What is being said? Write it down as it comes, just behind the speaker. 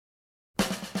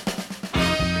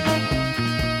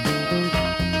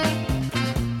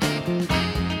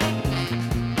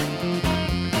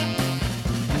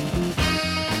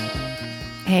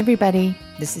Hey everybody,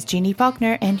 this is Jeannie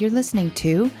Faulkner and you're listening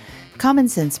to Common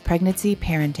Sense Pregnancy,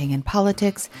 Parenting, and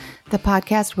Politics, the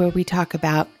podcast where we talk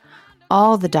about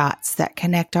all the dots that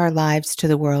connect our lives to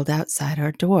the world outside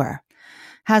our door.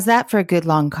 How's that for a good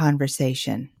long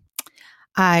conversation?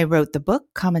 I wrote the book,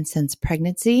 Common Sense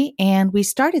Pregnancy, and we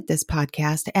started this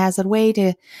podcast as a way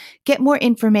to get more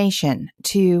information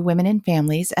to women and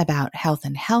families about health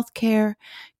and healthcare,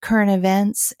 current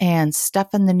events, and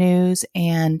stuff in the news,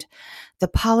 and the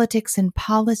politics and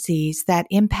policies that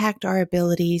impact our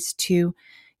abilities to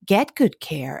get good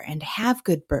care and have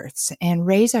good births and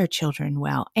raise our children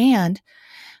well. And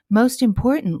most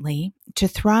importantly, to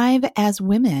thrive as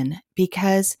women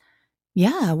because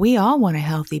we all want a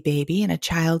healthy baby and a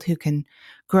child who can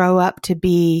grow up to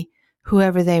be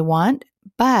whoever they want,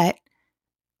 but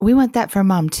we want that for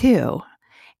mom too.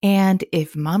 And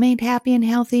if mom ain't happy and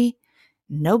healthy,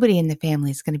 nobody in the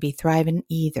family is going to be thriving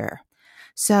either.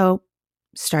 So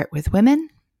start with women,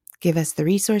 give us the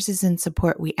resources and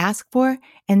support we ask for,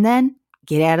 and then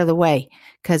get out of the way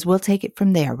because we'll take it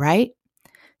from there, right?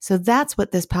 So that's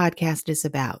what this podcast is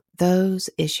about, those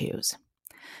issues.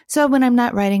 So when I'm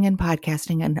not writing and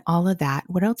podcasting and all of that,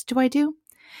 what else do I do?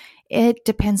 It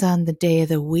depends on the day of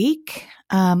the week.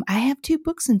 I have 2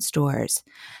 books in stores,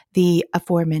 the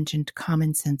aforementioned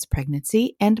Common Sense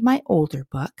Pregnancy and my older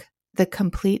book, The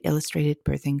Complete Illustrated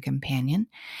Birthing Companion.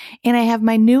 And I have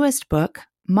my newest book,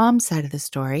 Mom's Side of the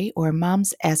Story, or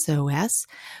Mom's SOS,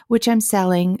 which I'm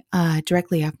selling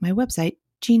directly off my website,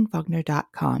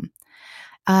 jeannefaulkner.com.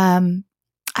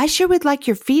 I sure would like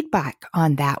your feedback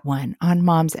on that one, on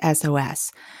Mom's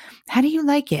SOS. How do you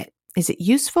like it? Is it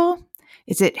useful?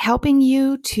 Is it helping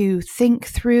you to think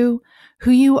through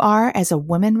who you are as a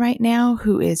woman right now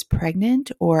who is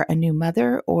pregnant or a new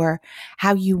mother, or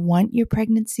how you want your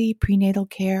pregnancy, prenatal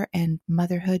care, and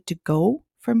motherhood to go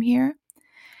from here?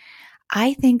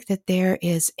 I think that there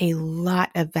is a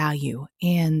lot of value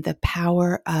in the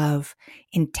power of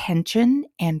intention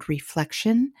and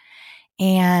reflection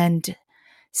and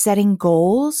setting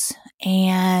goals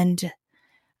and,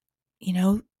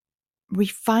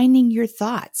 refining your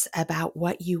thoughts about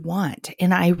what you want.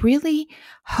 And I really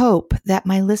hope that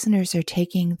my listeners are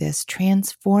taking this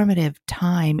transformative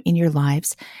time in your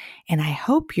lives, and I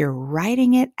hope you're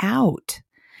writing it out.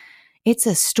 It's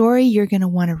a story you're going to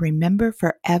want to remember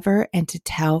forever and to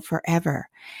tell forever.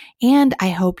 And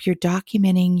I hope you're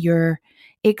documenting your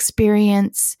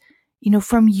experience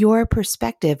from your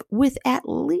perspective with at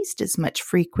least as much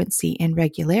frequency and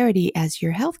regularity as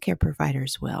your healthcare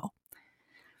providers will.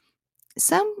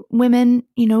 Some women,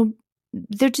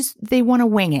 they want to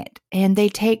wing it and they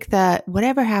take the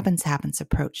whatever happens, happens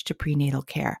approach to prenatal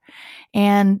care.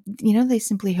 And, they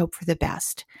simply hope for the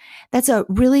best. That's a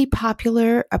really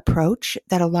popular approach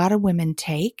that a lot of women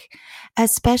take,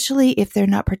 especially if they're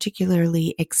not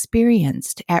particularly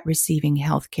experienced at receiving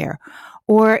healthcare,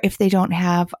 or if they don't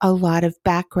have a lot of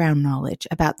background knowledge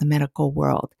about the medical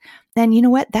world. Then you know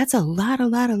what? That's a lot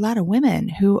of women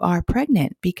who are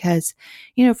pregnant because,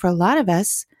 for a lot of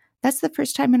us, that's the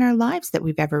first time in our lives that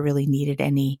we've ever really needed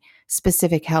any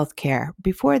specific health care.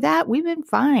 Before that, we've been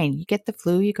fine. You get the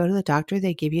flu, you go to the doctor,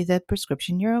 they give you the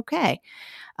prescription, you're okay.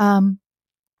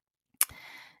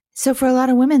 So for a lot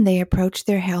of women, they approach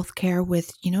their health care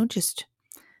with, just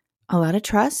a lot of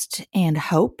trust and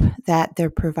hope that their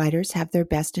providers have their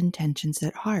best intentions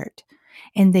at heart.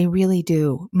 And they really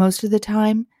do. Most of the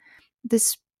time,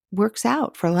 this works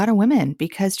out for a lot of women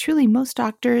because truly most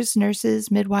doctors,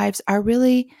 nurses, midwives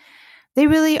they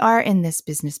really are in this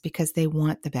business because they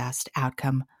want the best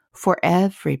outcome for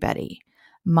everybody.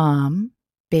 Mom,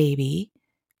 baby,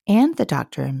 and the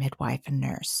doctor and midwife and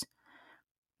nurse.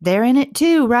 They're in it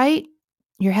too, right?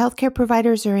 Your healthcare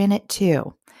providers are in it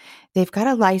too. They've got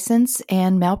a license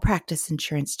and malpractice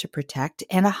insurance to protect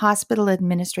and a hospital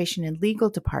administration and legal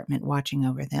department watching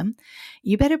over them.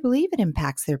 You better believe it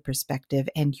impacts their perspective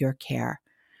and your care.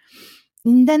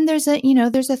 And then there's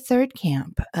a third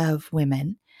camp of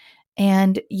women,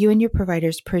 and you and your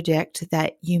providers predict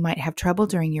that you might have trouble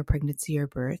during your pregnancy or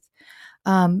birth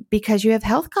because you have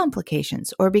health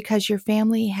complications or because your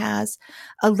family has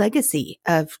a legacy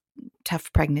of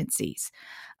tough pregnancies.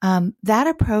 That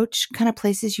approach kind of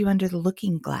places you under the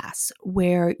looking glass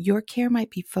where your care might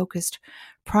be focused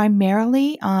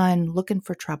primarily on looking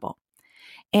for trouble.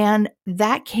 And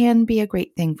that can be a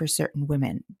great thing for certain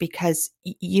women because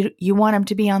you want them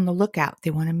to be on the lookout.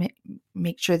 They want to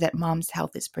make sure that mom's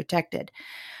health is protected.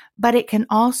 But it can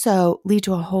also lead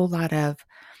to a whole lot of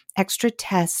extra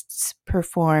tests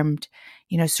performed,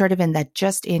 sort of in that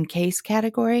just in case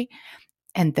category.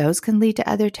 And those can lead to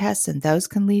other tests and those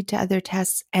can lead to other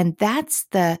tests. And that's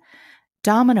the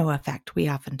domino effect we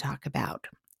often talk about.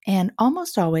 And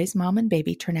almost always, mom and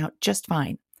baby turn out just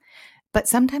fine. But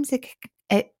sometimes it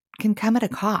can come at a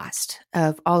cost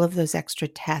of all of those extra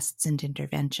tests and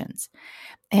interventions.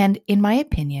 And in my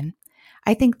opinion,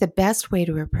 I think the best way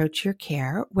to approach your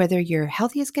care, whether you're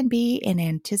healthy as can be and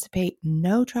anticipate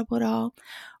no trouble at all,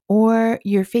 or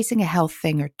you're facing a health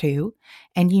thing or two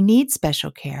and you need special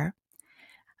care,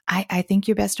 I think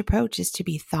your best approach is to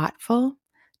be thoughtful,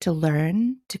 to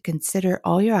learn, to consider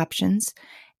all your options,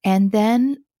 and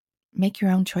then make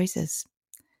your own choices.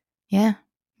 Yeah,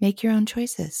 make your own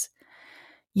choices.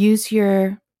 Use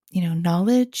your,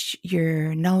 knowledge,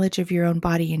 your knowledge of your own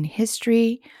body and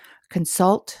history.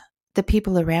 Consult the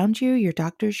people around you, your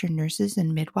doctors, your nurses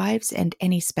and midwives, and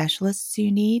any specialists you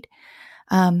need.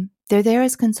 They're there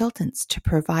as consultants to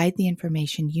provide the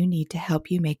information you need to help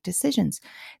you make decisions.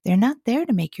 They're not there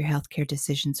to make your healthcare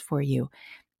decisions for you,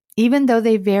 even though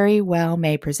they very well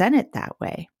may present it that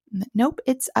way. Nope,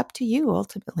 it's up to you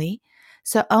ultimately.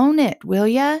 So own it, will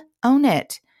ya? Own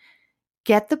it.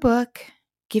 Get the book,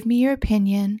 give me your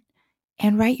opinion,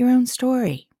 and write your own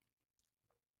story.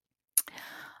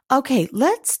 Okay,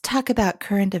 let's talk about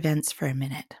current events for a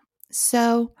minute.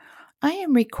 So I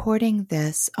am recording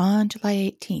this on July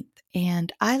 18th.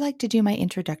 And I like to do my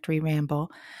introductory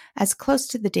ramble as close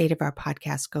to the date of our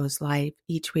podcast goes live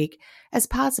each week as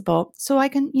possible so I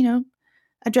can,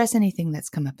 address anything that's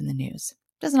come up in the news.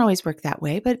 Doesn't always work that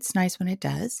way, but it's nice when it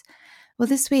does. Well,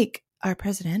 this week, our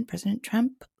President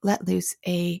Trump, let loose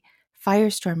a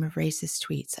firestorm of racist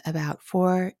tweets about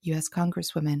 4 U.S.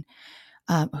 Congresswomen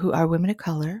who are women of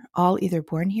color, all either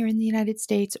born here in the United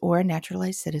States or a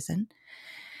naturalized citizen.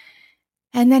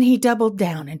 And then he doubled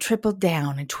down and tripled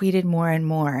down and tweeted more and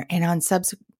more and on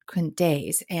subsequent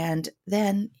days. And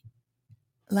then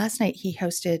last night he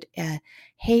hosted a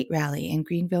hate rally in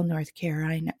Greenville, North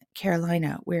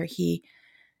Carolina, where he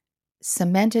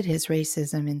cemented his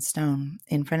racism in stone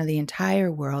in front of the entire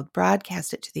world,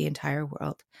 broadcast it to the entire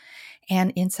world,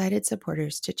 and incited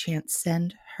supporters to chant,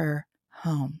 "Send her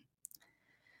home."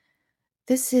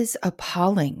 This is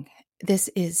appalling. This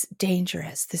is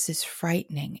dangerous. This is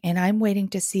frightening. And I'm waiting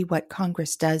to see what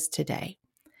Congress does today.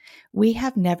 We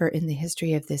have never in the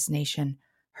history of this nation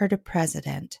heard a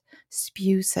president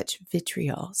spew such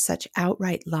vitriol, such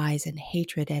outright lies and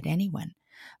hatred at anyone,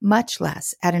 much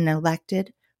less at an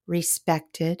elected,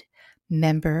 respected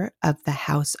member of the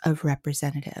House of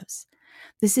Representatives.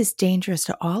 This is dangerous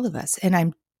to all of us, and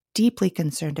I'm deeply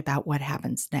concerned about what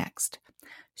happens next.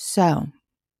 So,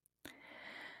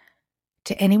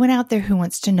 to anyone out there who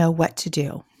wants to know what to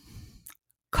do,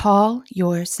 call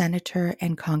your senator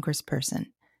and congressperson,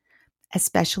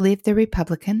 especially if they're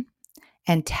Republican,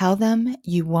 and tell them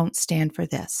you won't stand for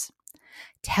this.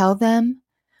 Tell them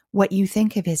what you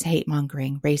think of his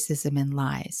hate-mongering, racism, and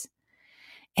lies.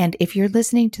 And if you're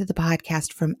listening to the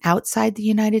podcast from outside the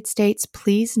United States,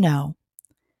 please know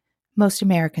most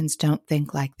Americans don't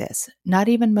think like this, not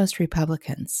even most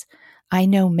Republicans. I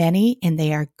know many, and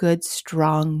they are good,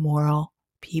 strong, moral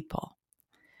people.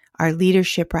 Our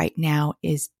leadership right now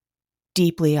is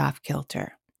deeply off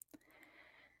kilter.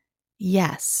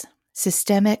 Yes,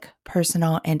 systemic,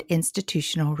 personal, and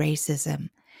institutional racism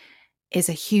is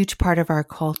a huge part of our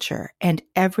culture, and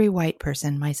every white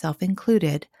person, myself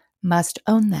included, must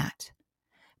own that.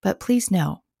 But please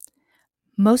know,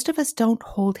 most of us don't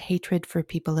hold hatred for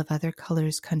people of other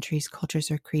colors, countries,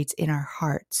 cultures, or creeds in our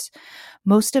hearts.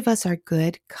 Most of us are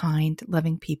good, kind,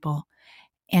 loving people,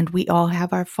 and we all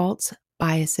have our faults,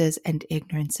 biases, and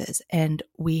ignorances, and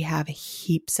we have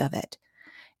heaps of it.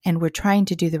 And we're trying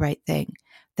to do the right thing.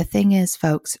 The thing is,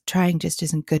 folks, trying just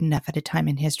isn't good enough at a time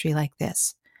in history like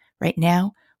this. Right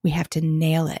now, we have to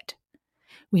nail it.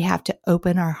 We have to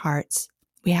open our hearts.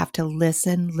 We have to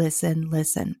listen.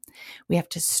 We have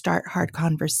to start hard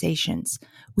conversations.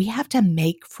 We have to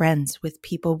make friends with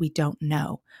people we don't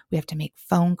know. We have to make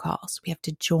phone calls. We have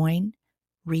to join,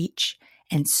 reach,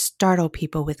 and startle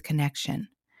people with connection.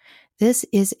 This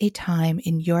is a time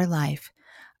in your life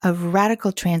of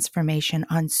radical transformation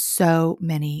on so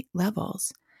many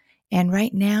levels. And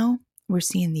right now, we're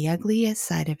seeing the ugliest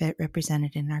side of it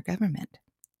represented in our government.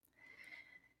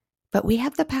 But we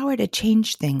have the power to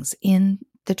change things in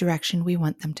the direction we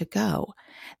want them to go.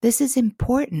 This is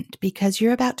important because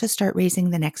you're about to start raising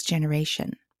the next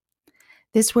generation.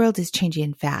 This world is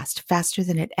changing fast, faster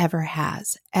than it ever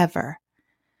has, ever.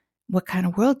 What kind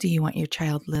of world do you want your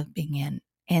child living in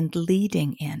and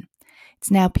leading in?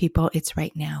 It's now, people. It's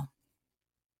right now.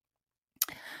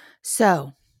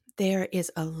 So there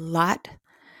is a lot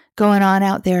going on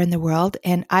out there in the world.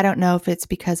 And I don't know if it's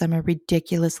because I'm a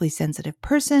ridiculously sensitive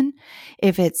person,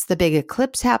 if it's the big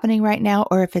eclipse happening right now,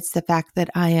 or if it's the fact that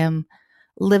I am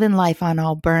living life on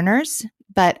all burners,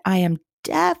 but I am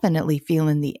definitely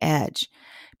feeling the edge.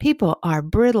 People are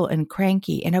brittle and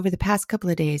cranky. And over the past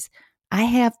couple of days, I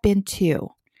have been too.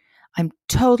 I'm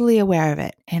totally aware of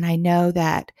it. And I know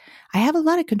that I have a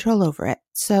lot of control over it.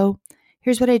 So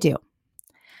here's what I do.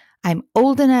 I'm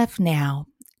old enough now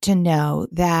to know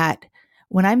that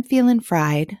when I'm feeling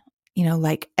fried,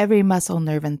 like every muscle,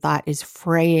 nerve, and thought is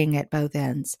fraying at both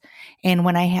ends. And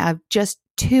when I have just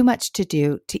too much to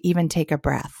do to even take a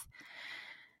breath,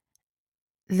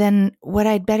 then what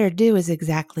I'd better do is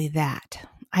exactly that.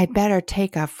 I'd better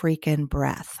take a freaking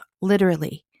breath.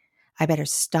 Literally, I better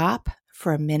stop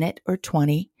for a minute or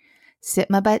 20,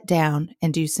 sit my butt down,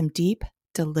 and do some deep,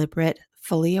 deliberate,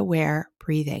 fully aware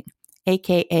breathing,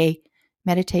 aka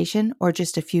meditation or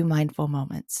just a few mindful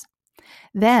moments.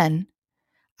 Then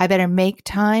I better make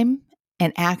time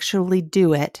and actually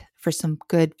do it for some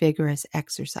good, vigorous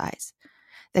exercise.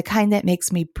 The kind that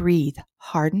makes me breathe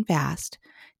hard and fast,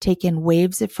 take in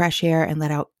waves of fresh air and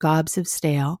let out gobs of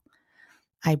stale.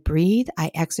 I breathe, I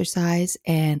exercise,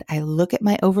 and I look at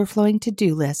my overflowing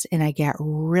to-do list and I get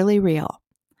really real.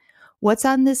 What's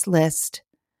on this list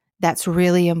that's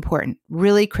really important,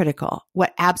 really critical?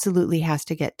 What absolutely has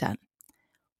to get done?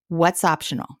 What's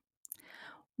optional?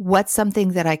 What's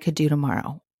something that I could do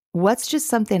tomorrow? What's just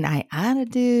something I ought to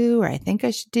do or I think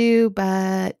I should do,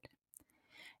 but...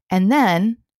 And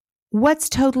then, what's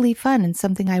totally fun and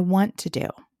something I want to do?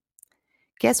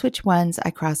 Guess which ones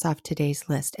I cross off today's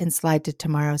list and slide to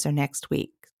tomorrow's or next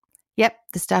week? Yep,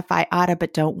 the stuff I oughta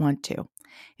but don't want to.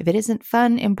 If it isn't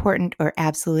fun, important, or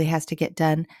absolutely has to get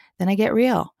done, then I get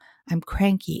real. I'm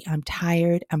cranky, I'm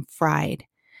tired, I'm fried.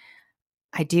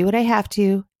 I do what I have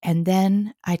to, and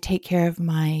then I take care of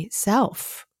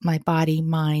myself, my body,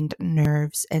 mind,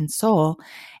 nerves, and soul,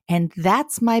 and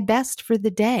that's my best for the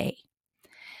day.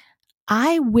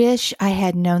 I wish I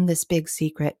had known this big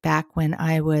secret back when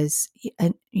I was,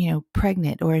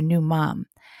 pregnant or a new mom.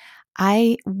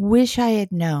 I wish I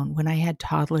had known when I had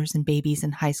toddlers and babies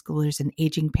and high schoolers and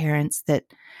aging parents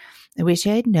I wish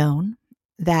I had known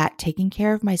that taking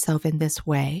care of myself in this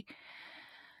way,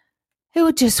 it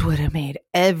would have made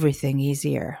everything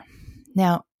easier.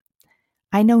 Now,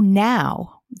 I know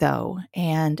now, though,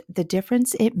 and the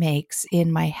difference it makes in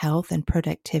my health and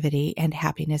productivity and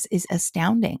happiness is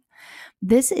astounding.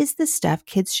 This is the stuff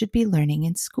kids should be learning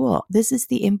in school. This is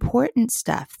the important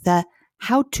stuff, the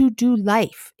how to do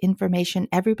life information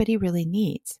everybody really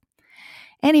needs.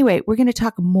 Anyway, we're going to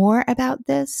talk more about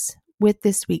this with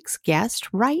this week's guest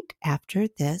right after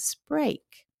this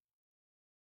break.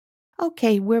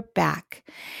 Okay, we're back.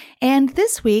 And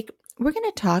this week, we're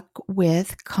going to talk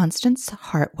with Constance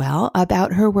Hartwell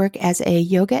about her work as a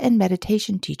yoga and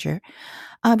meditation teacher.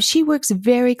 She works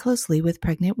very closely with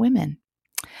pregnant women.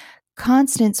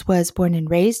 Constance was born and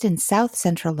raised in South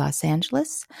Central Los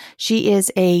Angeles. She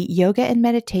is a yoga and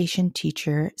meditation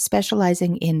teacher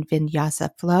specializing in Vinyasa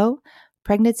flow,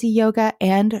 pregnancy yoga,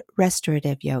 and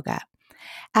restorative yoga.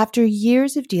 After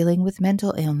years of dealing with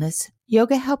mental illness,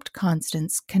 yoga helped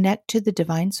Constance connect to the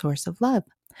divine source of love.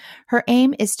 Her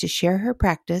aim is to share her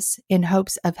practice in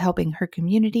hopes of helping her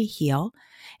community heal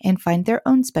and find their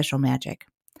own special magic.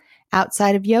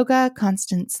 Outside of yoga,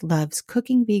 Constance loves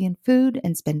cooking vegan food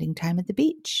and spending time at the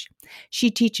beach. She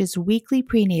teaches weekly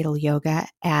prenatal yoga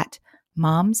at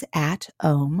Moms at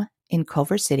Om in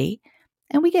Culver City,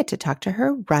 and we get to talk to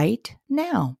her right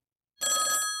now.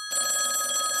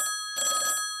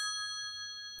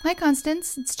 Hi,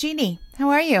 Constance. It's Jeannie. How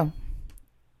are you?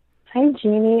 Hi,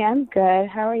 Jeannie. I'm good.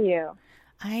 How are you?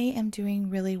 I am doing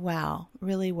really well,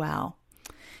 really well.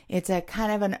 It's a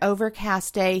kind of an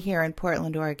overcast day here in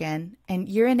Portland, Oregon. And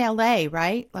you're in LA,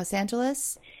 right? Los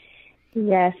Angeles?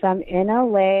 Yes, I'm in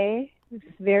LA.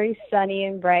 It's very sunny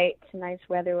and bright. It's nice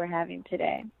weather we're having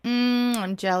today.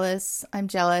 I'm jealous.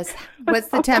 What's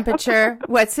the temperature?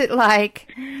 What's it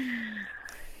like?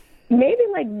 Maybe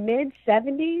like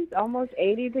mid-70s, almost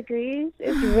 80 degrees.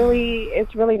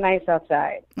 It's really nice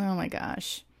outside. Oh my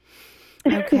gosh.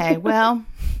 Okay, well,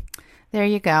 there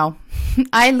you go.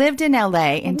 I lived in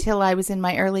LA until I was in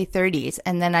my early 30s,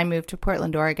 and then I moved to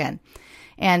Portland, Oregon.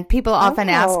 And people often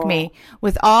ask me,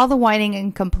 with all the whining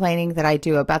and complaining that I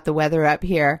do about the weather up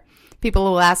here, people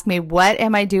will ask me, what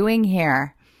am I doing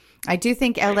here? I do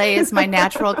think LA is my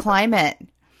natural climate.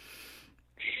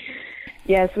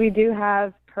 Yes, we do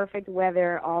have perfect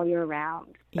weather all year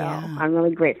round. So Yeah. I'm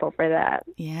really grateful for that.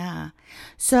 Yeah.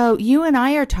 So you and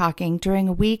I are talking during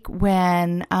a week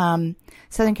when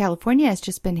Southern California has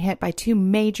just been hit by 2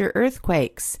 major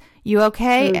earthquakes. You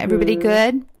okay? Mm-hmm. Everybody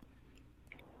good?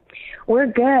 We're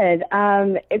good.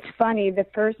 It's funny. The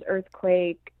first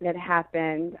earthquake that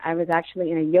happened, I was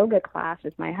actually in a yoga class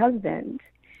with my husband.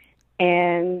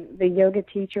 And the yoga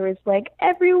teacher was like,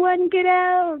 everyone get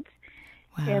out.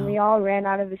 Wow. And we all ran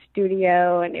out of the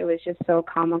studio, and it was just so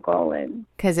comical. And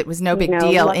because it was no big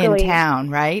deal luckily, in town,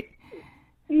 right?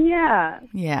 Yeah.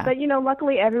 Yeah. But,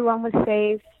 luckily everyone was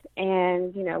safe,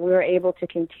 and, we were able to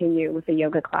continue with the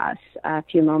yoga class a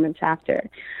few moments after.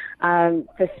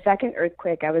 The second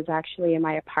earthquake, I was actually in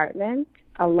my apartment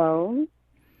alone,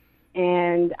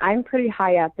 and I'm pretty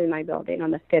high up in my building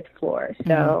on the 5th floor,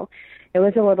 so it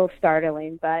was a little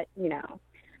startling, but,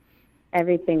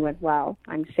 everything went well.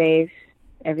 I'm safe.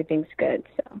 Everything's good,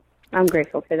 so I'm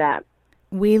grateful for that.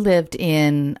 We lived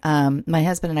in, my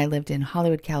husband and I lived in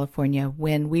Hollywood, California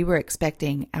when we were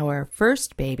expecting our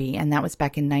first baby, and that was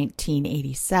back in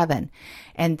 1987.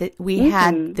 And we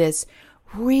had this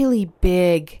really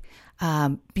big,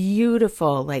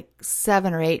 beautiful, like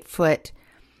 7 or 8 foot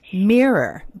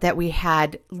mirror that we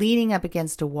had leaning up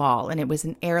against a wall, and it was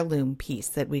an heirloom piece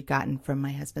that we'd gotten from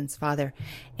my husband's father,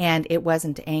 and it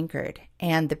wasn't anchored,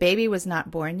 and the baby was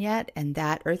not born yet, and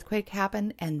that earthquake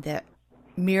happened, and the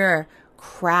mirror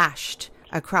crashed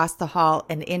across the hall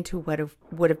and into what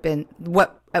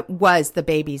was the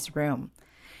baby's room,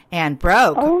 and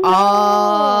broke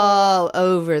all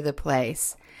over the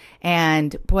place.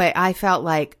 And boy, I felt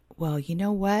like, well, you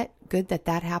know what? Good that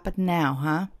happened now,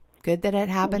 huh? Good that it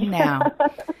happened now.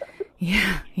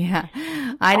 Yeah.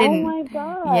 I didn't. Oh my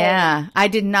God. Yeah, I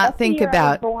did not That's think the year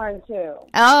about. I was born too.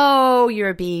 Oh, you're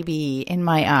a baby in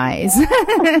my eyes.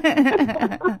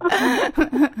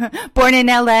 Born in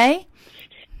L.A.?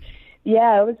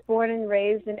 Yeah, I was born and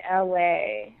raised in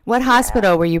L.A. What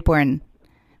hospital were you born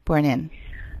in?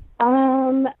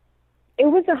 It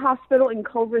was a hospital in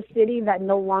Culver City that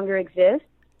no longer exists.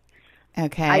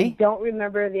 Okay. I don't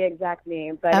remember the exact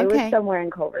name, but it was somewhere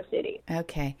in Culver City.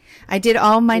 Okay. I did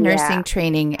all my nursing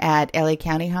training at LA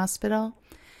County Hospital,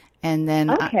 and then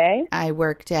I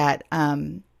worked at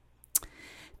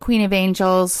Queen of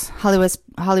Angels,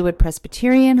 Hollywood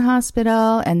Presbyterian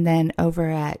Hospital, and then over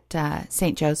at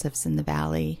St. Joseph's in the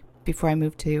Valley before I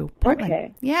moved to Portland.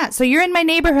 Okay. Yeah, so you're in my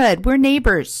neighborhood. We're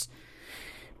neighbors,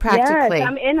 practically. Yes,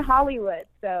 I'm in Hollywood,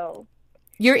 so.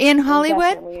 You're in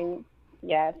Hollywood?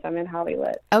 Yes, I'm in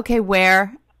Hollywood. Okay,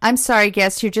 where? I'm sorry,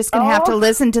 guest. You're just going to have to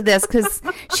listen to this because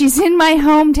she's in my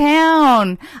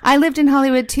hometown. I lived in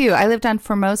Hollywood, too. I lived on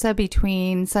Formosa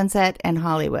between Sunset and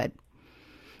Hollywood.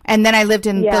 And then I lived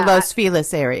in the Los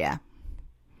Feliz area.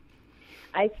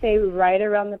 I stay right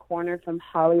around the corner from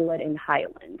Hollywood and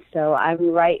Highland. So I'm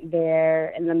right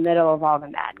there in the middle of all the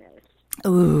madness.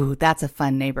 Ooh, that's a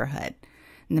fun neighborhood.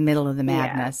 In the middle of the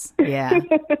madness. Yeah.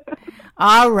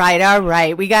 All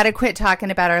right. We got to quit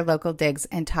talking about our local digs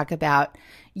and talk about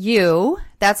you.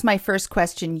 That's my first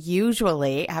question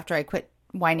usually after I quit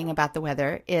whining about the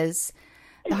weather is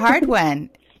the hard one.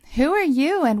 Who are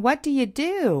you and what do you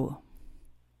do?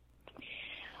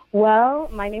 Well,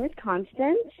 my name is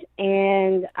Constance,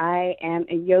 and I am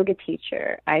a yoga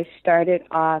teacher. I started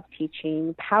off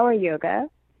teaching power yoga,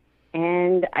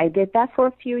 and I did that for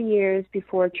a few years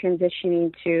before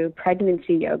transitioning to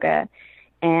pregnancy yoga,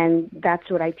 and that's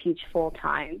what I teach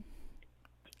full-time.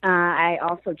 I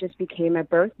also just became a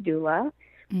birth doula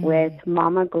with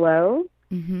Mama Glow.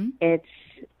 Mm-hmm. It's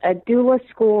a doula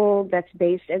school that's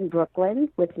based in Brooklyn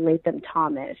with Latham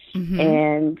Thomas,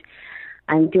 and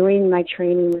I'm doing my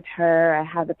training with her. I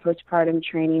have the postpartum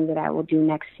training that I will do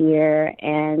next year,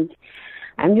 and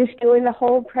I'm just doing the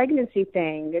whole pregnancy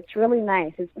thing. It's really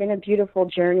nice. It's been a beautiful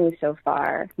journey so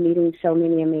far, meeting so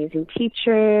many amazing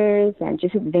teachers and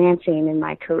just advancing in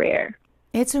my career.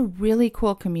 It's a really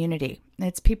cool community.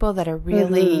 It's people that are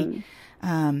really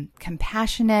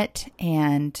compassionate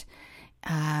and,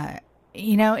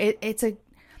 it's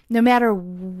no matter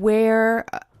where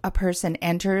a person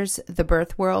enters the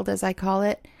birth world, as I call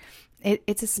it,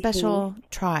 it's a special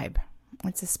tribe.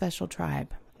 It's a special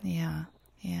tribe. Yeah.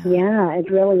 Yeah, it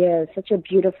really is. Such a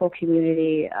beautiful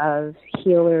community of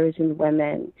healers and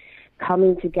women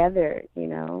coming together,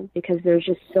 because there's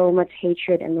just so much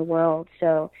hatred in the world.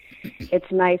 So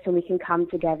it's nice when we can come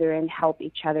together and help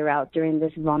each other out during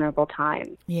this vulnerable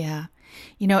time. Yeah.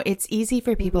 It's easy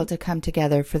for people to come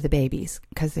together for the babies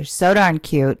because they're so darn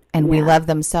cute and we love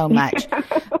them so much.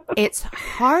 It's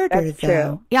harder, though.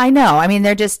 True. Yeah, I know. I mean,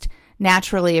 they're just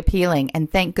naturally appealing, and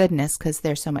thank goodness because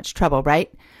there's so much trouble,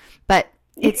 right? But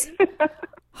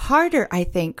harder, I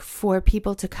think, for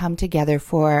people to come together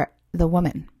for the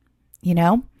woman, you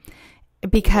know,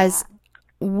 because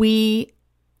we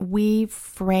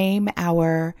frame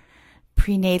our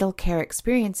prenatal care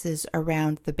experiences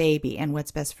around the baby and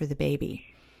what's best for the baby.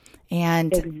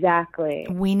 And exactly,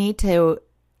 we need to,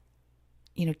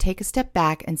 you know, take a step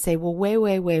back and say, well,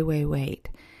 wait.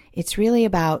 It's really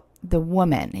about the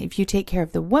woman. If you take care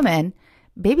of the woman,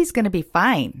 baby's going to be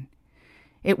fine.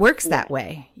 It works that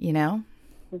way, you know?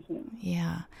 Mm-hmm.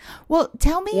 Yeah. Well,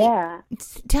 tell me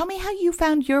how you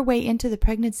found your way into the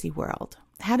pregnancy world.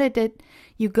 How did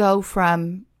you go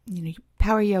from, you know,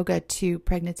 power yoga to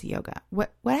pregnancy yoga?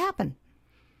 What happened?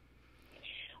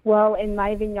 Well, in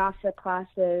my vinyasa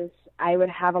classes, I would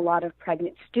have a lot of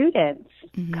pregnant students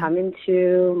come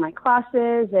into my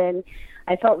classes, and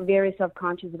I felt very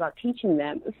self-conscious about teaching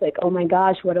them. It's like, oh my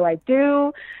gosh, what do I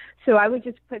do? So I would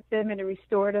just put them in a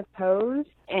restorative pose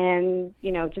and,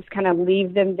 you know, just kind of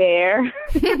leave them there.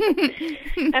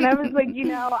 And I was like, you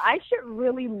know, I should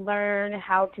really learn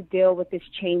how to deal with this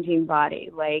changing body,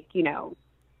 like, you know,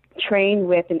 train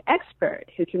with an expert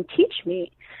who can teach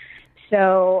me.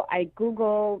 So I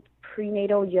Googled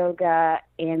prenatal yoga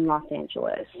in Los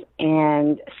Angeles,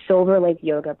 and Silver Lake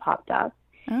Yoga popped up.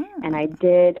 Oh. And I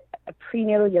did a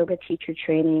prenatal yoga teacher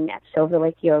training at Silver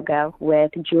Lake Yoga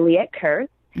with Juliet Kurth.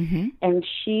 Mm-hmm. And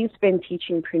she's been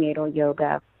teaching prenatal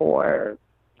yoga for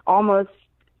almost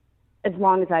as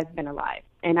long as I've been alive.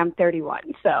 And I'm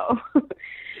 31, so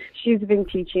she's been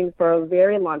teaching for a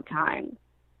very long time.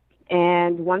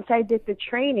 And once I did the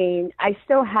training, I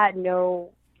still had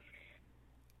no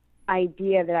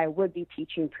idea that I would be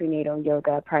teaching prenatal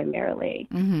yoga primarily.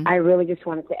 Mm-hmm. I really just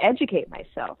wanted to educate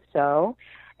myself. So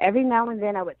every now and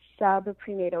then I would sub a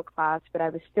prenatal class, but I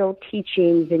was still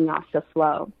teaching Vinyasa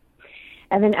flow.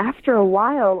 And then after a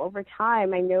while, over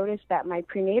time, I noticed that my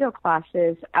prenatal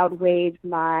classes outweighed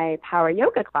my power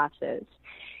yoga classes.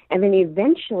 And then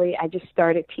eventually I just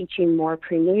started teaching more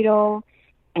prenatal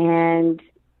and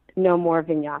no more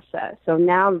vinyasa. So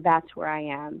now that's where I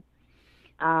am.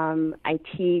 I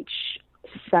teach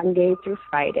Sunday through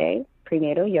Friday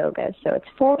prenatal yoga, so it's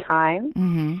full-time.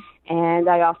 Mm-hmm. And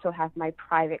I also have my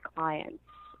private clients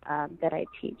that I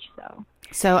teach.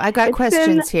 So I got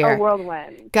questions here. A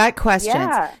whirlwind. Got questions.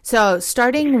 Yeah. So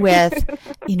starting with,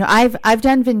 you know, I've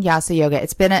done Vinyasa yoga.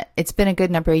 It's been a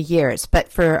good number of years, but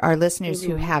for our listeners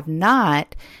who have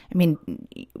not, I mean,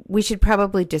 we should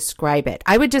probably describe it.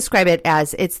 I would describe it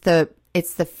as it's the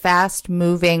fast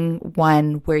moving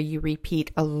one where you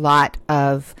repeat a lot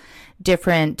of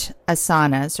different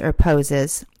asanas or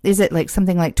poses. Is it like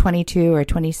something like 22 or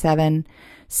 27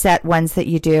 set ones that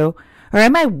you do? Or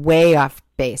am I way off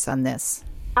base on this?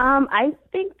 I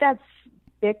think that's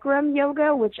Bikram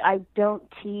yoga, which I don't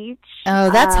teach.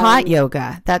 Oh, that's hot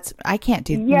yoga. I can't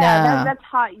do. Yeah, that's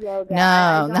hot yoga.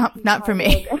 No, not for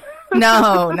me.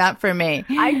 No, not for me.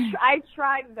 I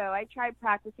tried though. I tried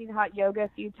practicing hot yoga a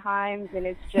few times, and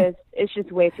it's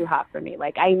just way too hot for me.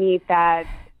 Like I need that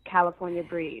California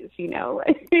breeze, you know.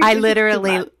 I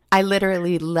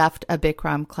literally left a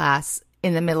Bikram class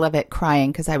in the middle of it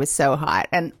crying because I was so hot.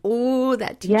 And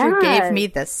that teacher gave me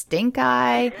the stink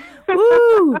eye.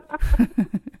 Woo!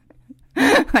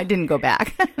 I didn't go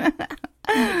back.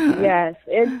 Yes,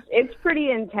 it's pretty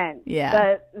intense.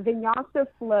 Yeah. But Vinyasa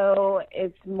flow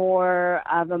is more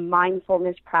of a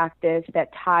mindfulness practice that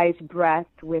ties breath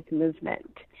with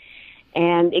movement.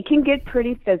 And it can get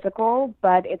pretty physical,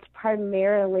 but it's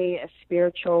primarily a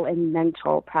spiritual and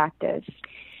mental practice.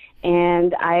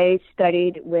 And I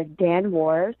studied with Dan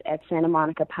Wars at Santa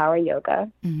Monica Power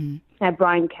Yoga at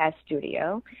Brian Cass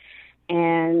Studio.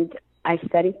 And I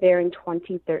studied there in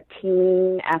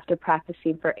 2013 after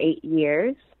practicing for 8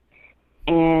 years.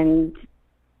 And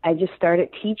I just started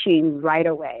teaching right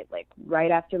away. Like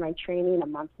right after my training, a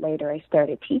month later, I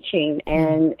started teaching.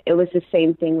 And it was the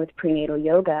same thing with prenatal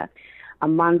yoga. A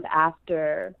month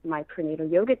after my prenatal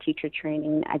yoga teacher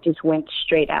training, I just went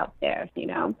straight out there, you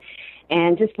know.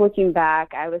 And just looking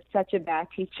back, I was such a bad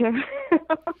teacher.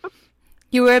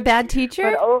 You were a bad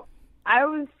teacher? But, I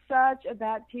was such a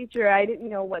bad teacher. I didn't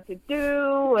know what to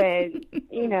do, and,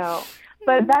 you know.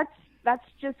 But that's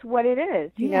just what it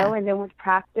is, you know. And then with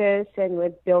practice and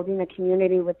with building a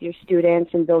community with your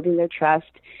students and building their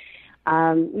trust,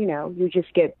 you know, you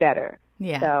just get better.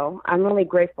 Yeah. So I'm really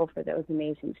grateful for those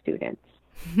amazing students.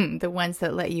 The ones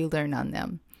that let you learn on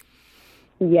them.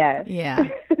 Yes. Yeah.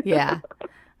 Yeah.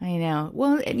 I know.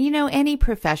 Well, you know, any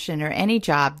profession or any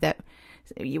job that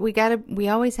we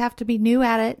always have to be new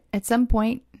at it at some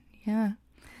point. Yeah.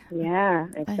 Yeah,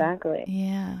 exactly.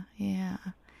 Yeah.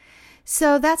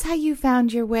 So that's how you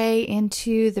found your way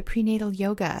into the prenatal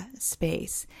yoga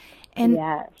space. And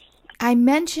yes. I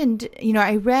mentioned,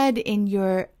 I read in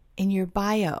your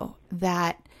bio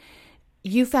that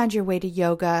you found your way to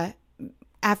yoga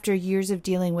after years of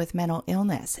dealing with mental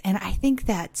illness. And I think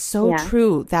that's so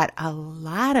true, that a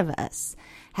lot of us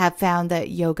have found that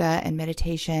yoga and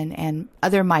meditation and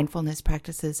other mindfulness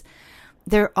practices,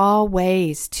 they're all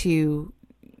ways to,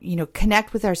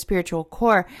 connect with our spiritual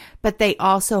core, but they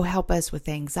also help us with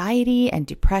anxiety and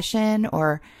depression,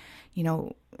 or,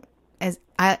 as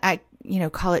I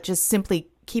call it, just simply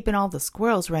keeping all the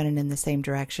squirrels running in the same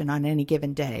direction on any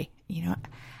given day.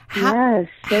 Yes,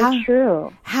 so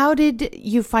true. How did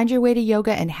you find your way to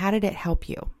yoga, and how did it help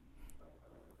you?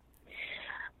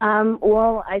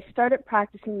 Well, I started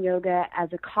practicing yoga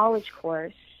as a college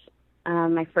course,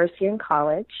 my first year in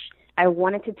college. I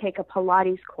wanted to take a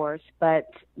Pilates course,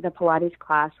 but the Pilates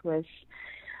class was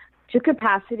to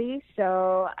capacity,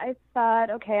 so I thought,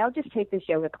 okay, I'll just take this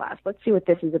yoga class. Let's see what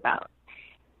this is about.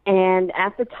 And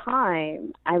at the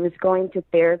time, I was going to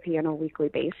therapy on a weekly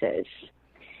basis.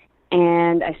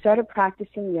 And I started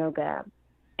practicing yoga,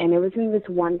 and it was in this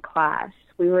one class.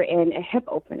 We were in a hip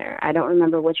opener. I don't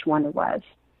remember which one it was.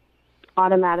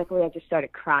 Automatically, I just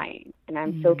started crying, and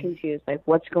I'm so confused, like,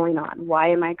 what's going on? Why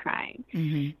am I crying?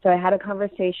 So I had a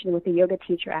conversation with a yoga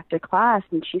teacher after class,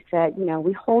 and she said,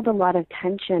 we hold a lot of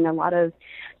tension, a lot of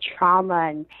trauma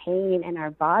and pain in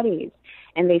our bodies,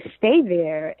 and they stay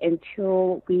there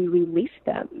until we release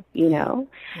them, Yeah.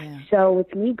 So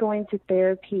with me going to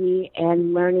therapy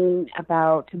and learning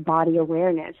about body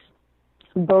awareness,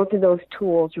 both of those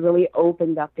tools really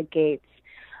opened up the gates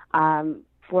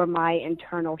for my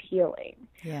internal healing.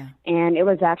 Yeah. And it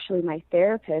was actually my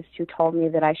therapist who told me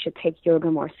that I should take yoga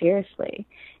more seriously.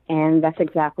 And that's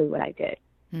exactly what I did.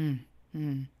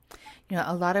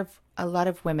 A lot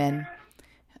of women,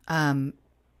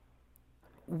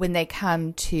 when they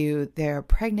come to their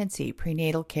pregnancy,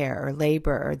 prenatal care, or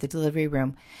labor, or the delivery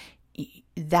room,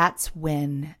 that's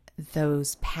when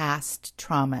those past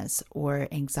traumas or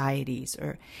anxieties,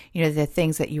 or, the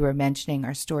things that you were mentioning,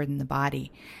 are stored in the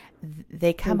body.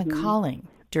 They come a calling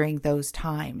during those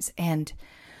times. And,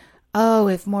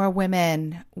 if more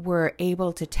women were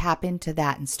able to tap into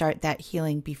that and start that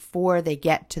healing before they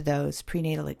get to those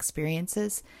prenatal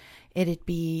experiences, it'd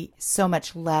be so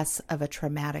much less of a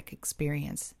traumatic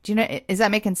experience. Is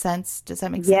that making sense? Does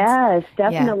that make sense? Yes,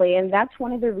 definitely. Yeah. And that's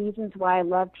one of the reasons why I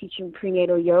love teaching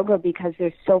prenatal yoga, because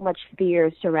there's so much fear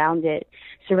surrounding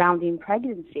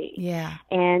pregnancy. Yeah.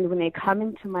 And when they come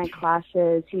into my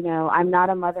classes, I'm not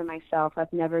a mother myself.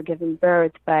 I've never given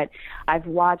birth, but I've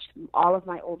watched all of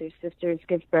my older sisters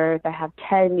give birth. I have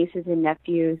 10 nieces and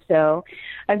nephews. So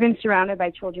I've been surrounded by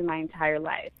children my entire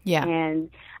life. Yeah. And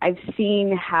I've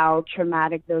seen how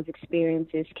traumatic those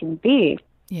experiences can be.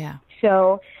 Yeah.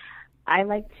 So I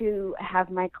like to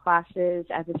have my classes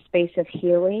as a space of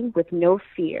healing with no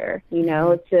fear.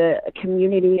 It's a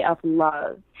community of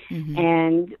love.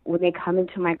 And when they come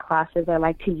into my classes, I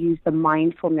like to use the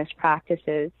mindfulness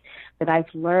practices that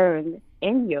I've learned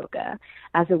in yoga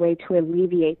as a way to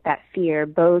alleviate that fear,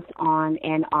 both on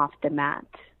and off the mat.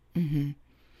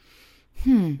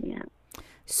 Yeah.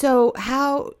 So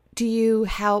how do you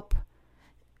help?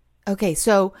 Okay,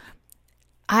 so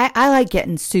I like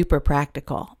getting super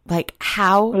practical. Like,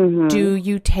 how do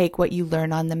you take what you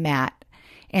learn on the mat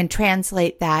and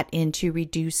translate that into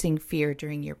reducing fear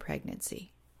during your pregnancy?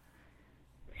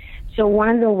 So one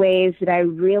of the ways that I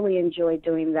really enjoy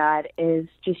doing that is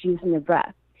just using the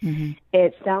breath.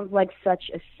 It sounds like such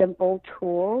a simple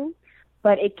tool,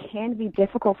 but it can be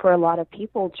difficult for a lot of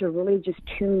people to really just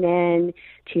tune in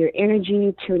to your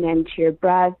energy, tune in to your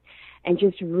breath, and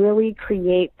just really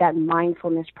create that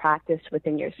mindfulness practice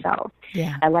within yourself.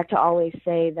 Yeah. I like to always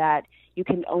say that you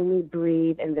can only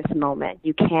breathe in this moment.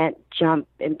 You can't jump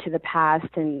into the past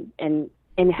and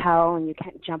inhale, and you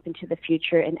can't jump into the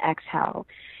future and exhale.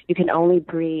 You can only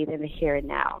breathe in the here and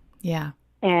now. Yeah.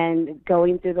 And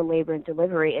going through the labor and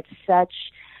delivery, it's such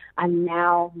a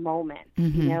now moment,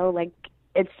 like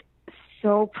it's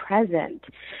so present.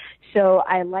 So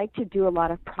I like to do a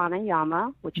lot of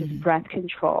pranayama, which is breath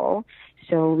control.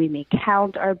 So we may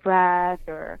count our breath,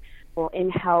 or we'll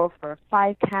inhale for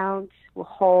 5 counts, we'll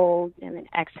hold, and then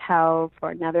exhale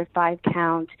for another 5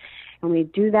 counts. And we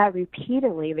do that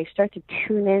repeatedly. They start to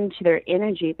tune into their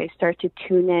energy. They start to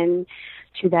tune in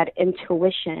to that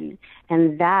intuition,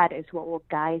 and that is what will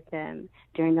guide them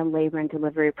during the labor and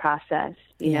delivery process,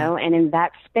 you know? And in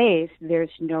that space, there's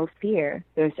no fear.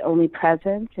 There's only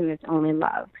presence, and there's only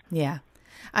love. Yeah.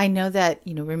 I know that,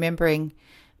 remembering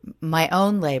my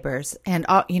own labors and,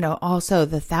 also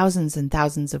the thousands and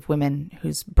thousands of women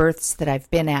whose births that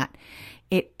I've been at,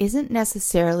 it isn't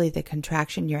necessarily the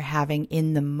contraction you're having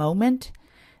in the moment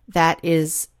that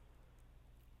is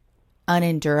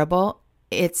unendurable.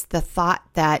 It's the thought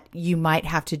that you might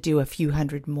have to do a few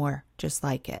hundred more just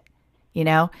like it. You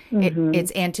know,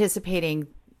 it's anticipating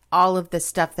all of the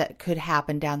stuff that could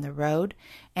happen down the road.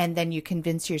 And then you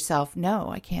convince yourself, no,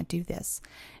 I can't do this.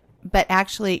 But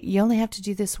actually, you only have to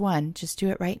do this one. Just do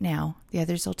it right now. The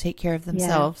others will take care of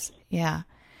themselves. Yeah.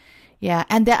 Yeah.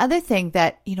 And the other thing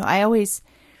that, you know, I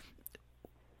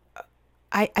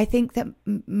think that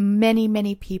many,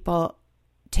 many people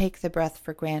take the breath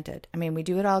for granted. I mean, we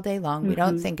do it all day long. We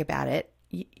don't think about it.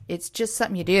 It's just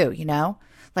something you do, you know,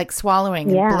 like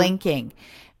swallowing and blinking,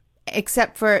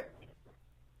 except for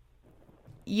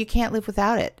you can't live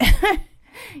without it.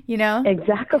 You know?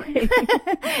 Exactly.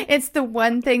 It's the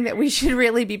one thing that we should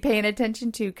really be paying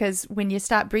attention to, because when you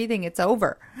stop breathing, it's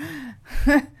over.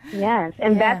 Yes,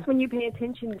 and that's when you pay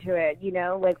attention to it, you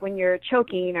know, like when you're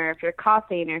choking or if you're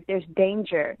coughing or if there's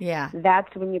danger. Yeah.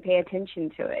 That's when you pay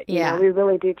attention to it. You know, we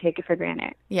really do take it for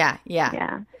granted. Yeah.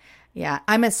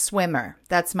 I'm a swimmer.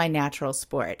 That's my natural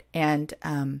sport. And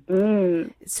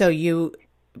so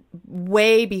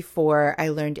way before I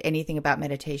learned anything about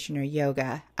meditation or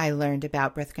yoga, I learned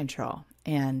about breath control.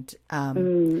 And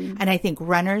I think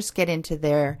runners get into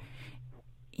their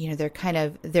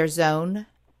zone.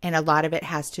 And a lot of it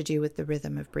has to do with the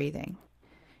rhythm of breathing,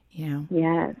 you know?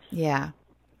 Yes.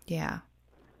 Yeah.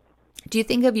 Do you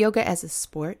think of yoga as a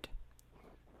sport?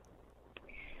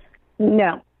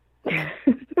 No.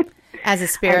 As a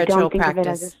spiritual I don't think practice? Of it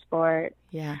as a sport.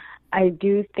 Yeah. I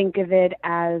do think of it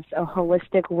as a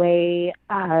holistic way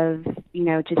of, you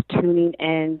know, just tuning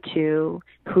into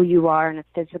who you are on a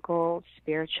physical,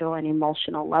 spiritual, and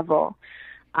emotional level.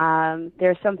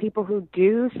 There are some people who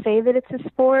do say that it's a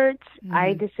sport.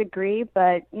 I disagree,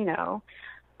 but, you know,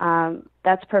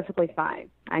 that's perfectly fine.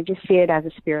 I just see it as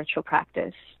a spiritual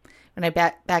practice. When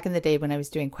back in the day when I was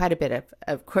doing quite a bit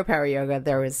of core power yoga,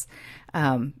 there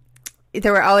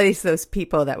were always those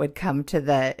people that would come to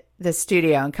the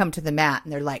studio and come to the mat,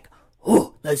 and they're like,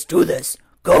 "Oh, let's do this.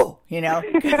 Go." You know,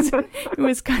 it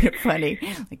was kind of funny.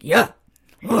 Like, yeah.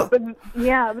 But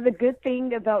the good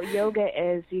thing about yoga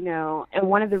is, you know, and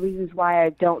one of the reasons why I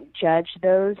don't judge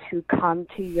those who come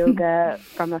to yoga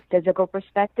from a physical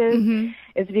perspective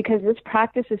is because this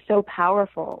practice is so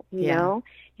powerful, you know.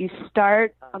 You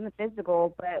start on the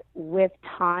physical, but with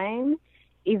time,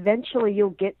 eventually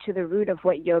you'll get to the root of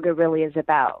what yoga really is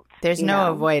about. There's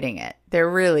no avoiding it. There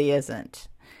really isn't.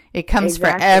 It comes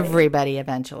for everybody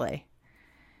eventually.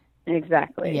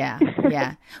 Exactly. Yeah.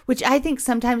 Which I think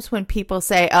sometimes when people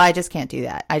say, "Oh, I just can't do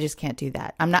that. I just can't do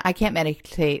that. I can't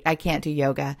meditate. I can't do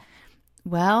yoga."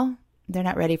 Well, they're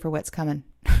not ready for what's coming,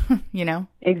 you know?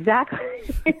 Exactly.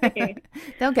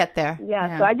 They'll get there.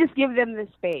 Yeah. So I just give them the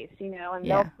space, you know, and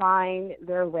they'll find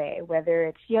their way, whether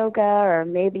it's yoga or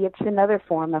maybe it's another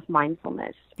form of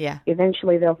mindfulness. Yeah.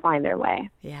 Eventually they'll find their way.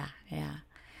 Yeah.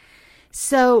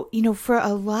 So, you know, for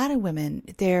a lot of women,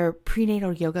 their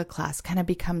prenatal yoga class kind of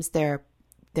becomes their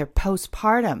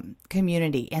postpartum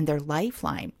community and their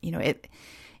lifeline. You know, it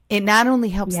not only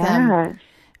helps them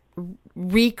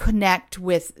reconnect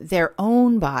with their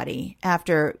own body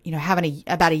after, you know, having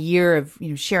about a year of, you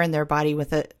know, sharing their body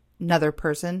with another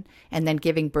person and then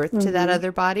giving birth to that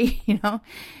other body, you know.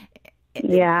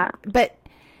 Yeah. But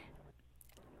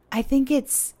I think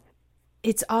it's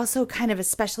also kind of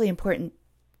especially important,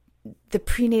 the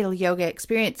prenatal yoga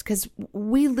experience, because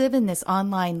we live in this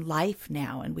online life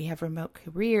now and we have remote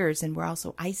careers and we're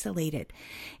also isolated,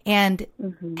 and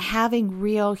having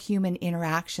real human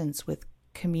interactions with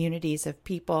communities of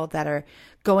people that are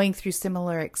going through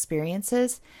similar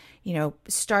experiences, you know,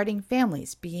 starting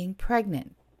families, being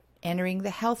pregnant, entering the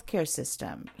healthcare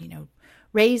system, you know,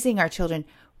 raising our children.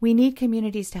 We need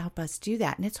communities to help us do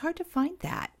that. And it's hard to find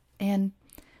that. And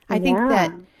I think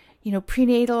that, you know,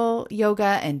 prenatal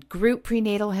yoga and group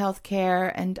prenatal health care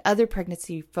and other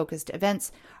pregnancy-focused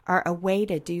events are a way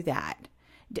to do that.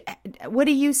 What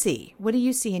do you see? What do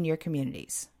you see in your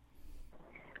communities?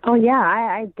 Oh, yeah,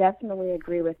 I definitely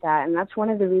agree with that. And that's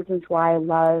one of the reasons why I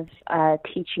love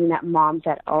teaching at Moms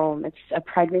at Om. It's a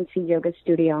pregnancy yoga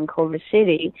studio in Culver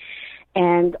City.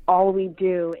 And all we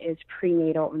do is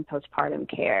prenatal and postpartum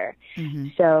care.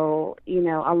 So, you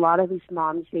know, a lot of these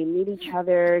moms, they meet each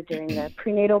other during the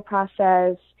prenatal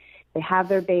process, they have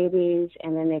their babies,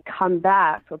 and then they come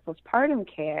back for postpartum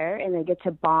care, and they get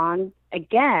to bond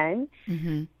again,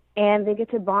 and they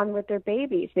get to bond with their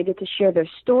babies. They get to share their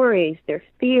stories, their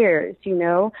fears, you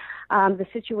know, the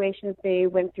situations they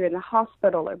went through in the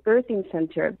hospital or birthing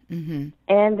center,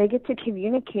 and they get to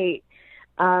communicate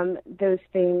those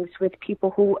things with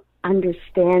people who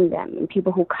understand them, and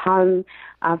people who come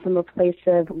from a place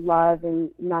of love and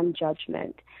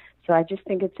non-judgment. So I just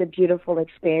think it's a beautiful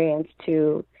experience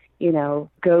to,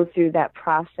 go through that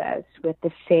process with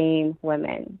the same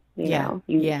women.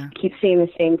 You keep seeing the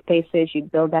same faces. You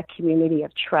build that community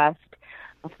of trust,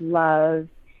 of love.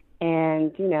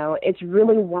 And, it's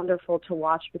really wonderful to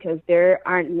watch because there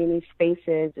aren't many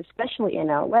spaces, especially in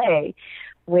LA,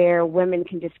 where women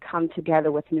can just come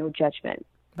together with no judgment.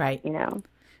 Right.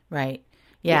 Right.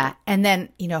 Yeah. And then,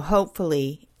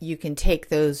 hopefully you can take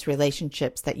those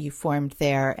relationships that you formed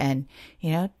there and,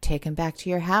 take them back to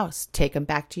your house, take them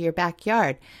back to your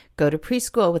backyard, go to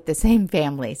preschool with the same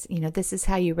families. This is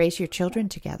how you raise your children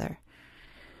together.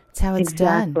 It's how it's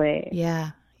done.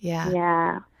 Yeah. Yeah.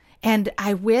 Yeah. And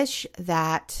I wish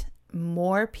that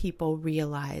more people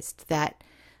realized that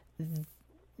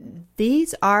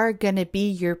these are going to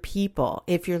be your people.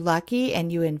 If you're lucky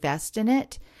and you invest in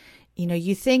it,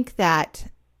 you think that,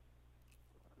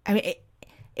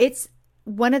 it's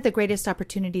one of the greatest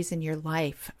opportunities in your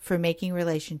life for making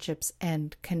relationships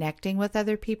and connecting with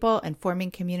other people and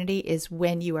forming community is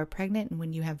when you are pregnant and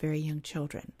when you have very young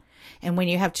children and when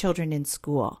you have children in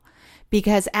school.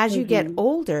 Because as you get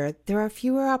older, there are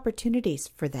fewer opportunities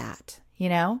for that.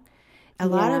 A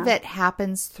lot of it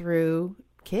happens through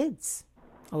kids.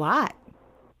 A lot.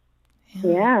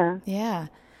 Yeah. Yeah.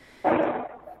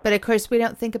 But of course, we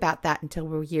don't think about that until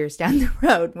we're years down the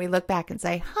road. And we look back and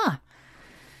say,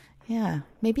 yeah,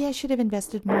 maybe I should have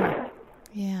invested more.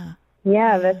 Yeah.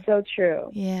 Yeah, that's so true.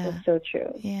 Yeah. That's so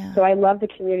true. Yeah. So I love the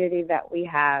community that we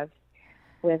have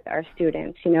with our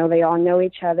students. They all know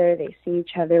each other. They see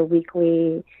each other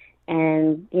weekly.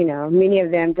 And, many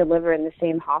of them deliver in the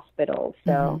same hospital.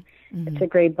 So it's a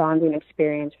great bonding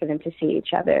experience for them to see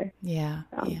each other. Yeah.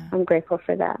 So I'm grateful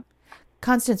for that.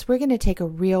 Constance, we're going to take a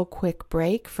real quick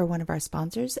break for one of our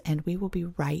sponsors, and we will be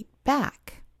right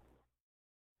back.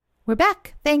 We're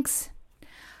back. Thanks.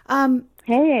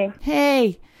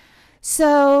 Hey.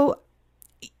 So,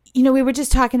 we were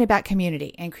just talking about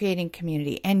community and creating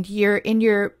community, and in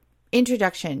your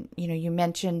introduction, you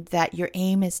mentioned that your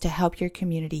aim is to help your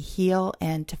community heal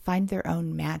and to find their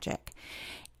own magic.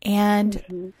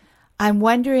 And I'm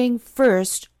wondering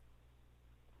first,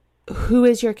 who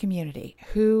is your community?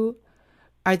 Who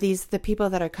are these the people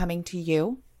that are coming to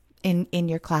you in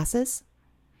your classes?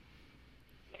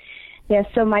 Yeah,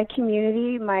 so my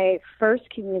first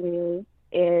community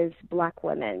is Black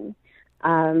women.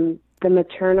 The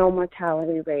maternal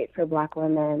mortality rate for Black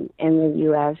women in the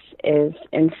U.S. is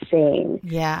insane.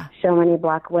 Yeah. So many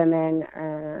Black women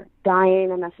are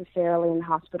dying unnecessarily in the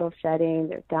hospital setting.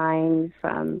 They're dying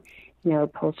from,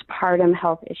 postpartum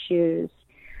health issues.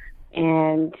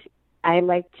 And I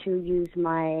like to use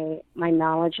my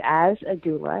knowledge as a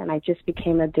doula, and I just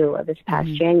became a doula this past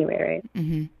January.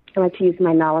 I like to use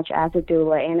my knowledge as a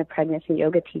doula and a pregnancy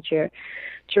yoga teacher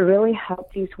to really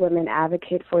help these women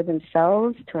advocate for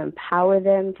themselves, to empower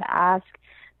them, to ask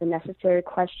the necessary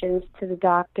questions to the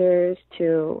doctors,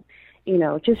 to,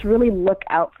 just really look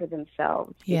out for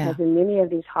themselves. Yeah. Because in many of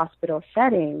these hospital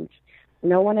settings,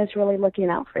 no one is really looking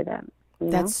out for them.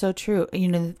 That's so true.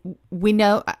 We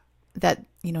know that,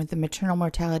 the maternal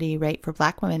mortality rate for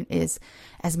Black women is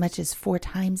as much as 4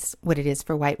 times what it is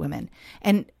for white women.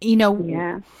 And,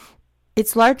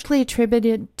 it's largely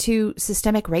attributed to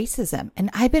systemic racism. And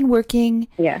I've been working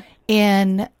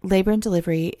in labor and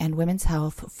delivery and women's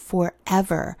health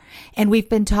forever. And we've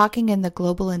been talking in the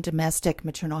global and domestic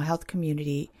maternal health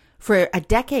community for a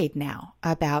decade now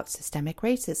about systemic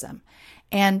racism.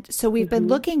 And so we've been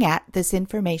looking at this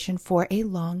information for a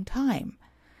long time.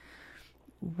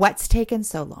 What's taken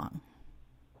so long?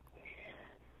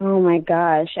 Oh my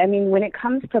gosh. When it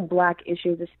comes to Black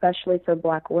issues, especially for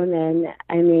Black women,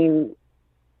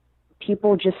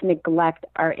 people just neglect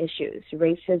our issues.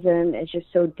 Racism is just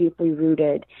so deeply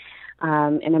rooted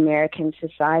in American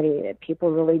society that people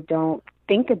really don't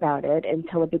think about it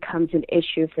until it becomes an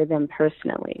issue for them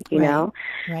personally, you know?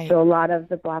 Right. So a lot of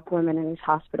the Black women in these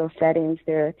hospital settings,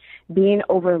 they're being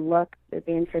overlooked, they're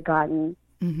being forgotten.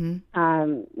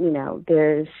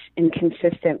 There's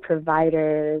inconsistent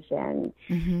providers and,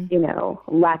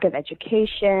 lack of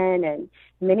education. And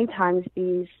many times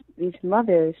these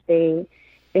mothers, they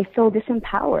feel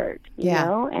disempowered, you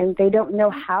know, and they don't know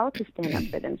how to stand up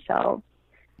for themselves.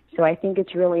 So I think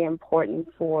it's really important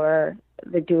for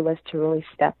the doulas to really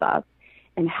step up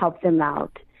and help them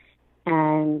out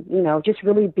and, just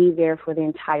really be there for the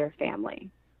entire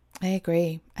family. I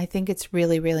agree. I think it's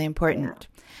really, really important.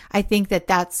 Yeah. I think that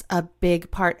that's a big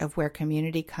part of where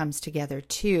community comes together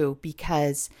too,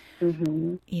 because,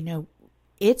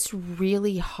 it's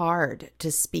really hard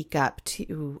to speak up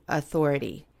to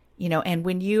authority. and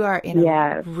when you are in a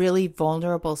Yes. really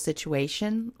vulnerable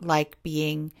situation, like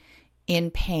being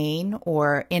in pain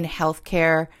or in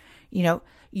healthcare,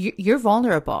 you're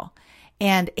vulnerable.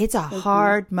 And it's a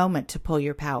hard moment to pull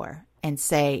your power and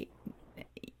say,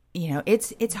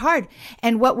 it's hard.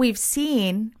 And what we've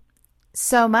seen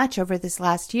so much over this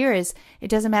last year is it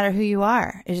doesn't matter who you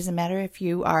are. It doesn't matter if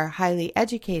you are highly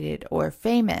educated or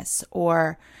famous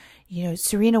or,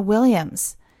 Serena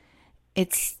Williams.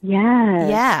 It's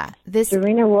this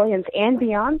Serena Williams and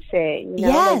Beyonce.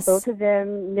 Yes, both of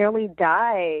them nearly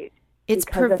died. It's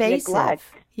pervasive.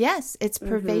 Yes, it's Mm-hmm.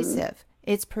 pervasive.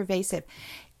 It's pervasive.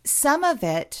 Some of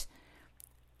it,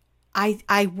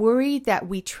 I worry that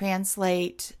we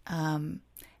translate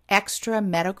extra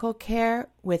medical care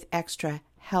with extra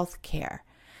health care.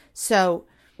 So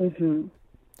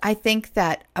I think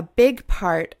that a big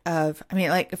part of,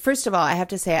 first of all, I have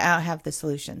to say I don't have the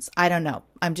solutions. I don't know.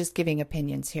 I'm just giving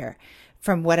opinions here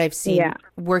from what I've seen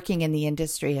working in the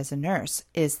industry as a nurse,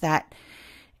 is that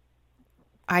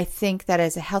I think that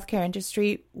as a healthcare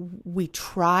industry, we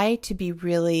try to be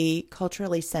really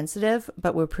culturally sensitive,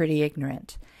 but we're pretty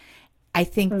ignorant. I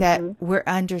think that we're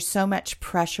under so much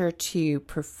pressure to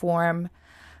perform,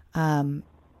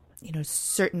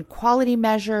 certain quality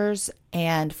measures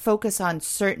and focus on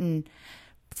certain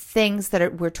things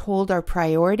that we're told are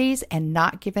priorities, and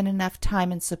not given enough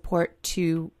time and support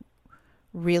to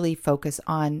really focus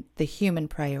on the human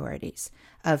priorities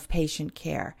of patient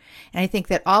care. And I think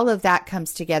that all of that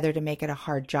comes together to make it a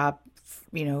hard job,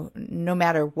 no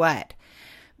matter what.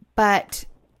 But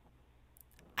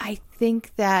I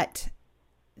think that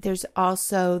there's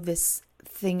also this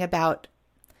thing about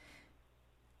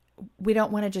we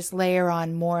don't want to just layer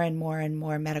on more and more and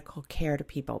more medical care to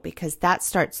people, because that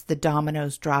starts the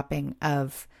dominoes dropping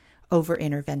of over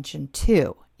intervention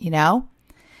too, Yeah.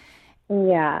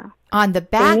 On the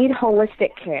back, we need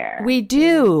holistic care. We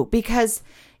do, because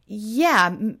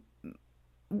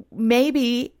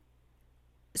maybe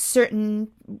certain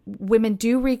women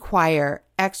do require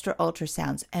extra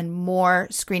ultrasounds and more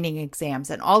screening exams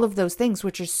and all of those things,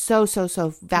 which are so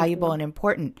valuable and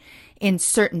important in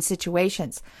certain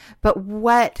situations. But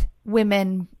what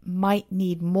women might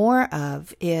need more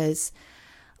of is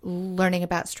learning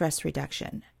about stress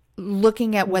reduction,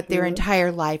 looking at what their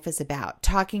entire life is about,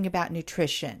 talking about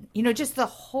nutrition, just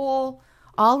all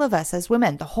of us as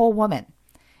women, the whole woman.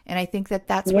 And I think that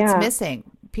that's what's missing.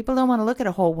 People don't want to look at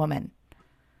a whole woman.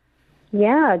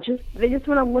 Yeah, they just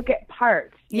want to look at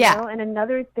parts. You know? And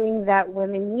another thing that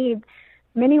women need,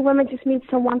 many women just need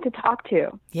someone to talk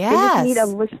to. Yes. They just need a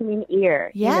listening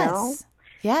ear. Yes.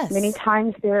 Yes. Many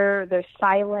times they're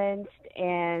silenced,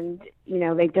 and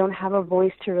they don't have a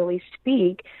voice to really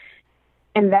speak,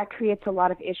 and that creates a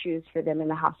lot of issues for them in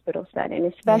the hospital setting,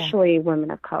 especially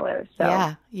women of color.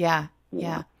 So yeah.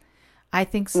 I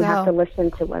think so. We have to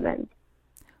listen to women.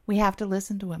 We have to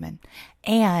listen to women,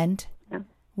 and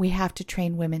we have to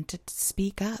train women to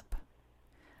speak up.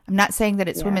 I'm not saying that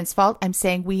it's women's fault. I'm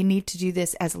saying we need to do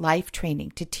this as life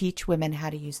training to teach women how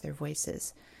to use their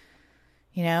voices.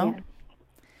 I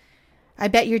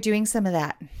bet you're doing some of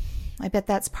that. I bet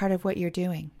that's part of what you're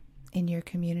doing in your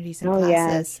communities and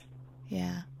classes.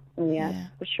 Yes,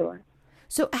 for sure.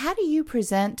 So how do you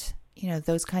present,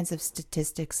 those kinds of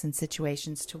statistics and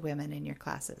situations to women in your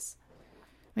classes?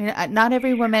 Not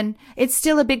every woman, it's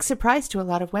still a big surprise to a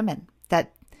lot of women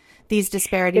that these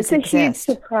disparities exist. It's a huge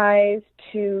surprise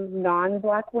to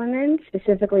non-Black women,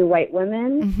 specifically white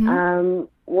women.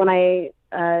 When I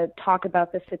talk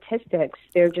about the statistics,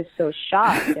 they're just so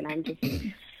shocked. And I'm just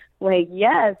like,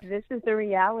 yes, this is the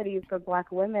reality for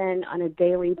Black women on a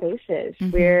daily basis.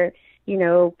 We're,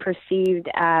 perceived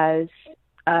as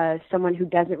someone who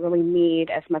doesn't really need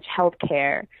as much health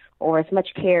care or as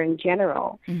much care in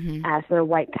general as their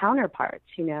white counterparts,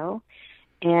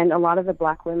 And a lot of the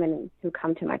Black women who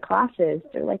come to my classes,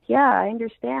 they're like, yeah, I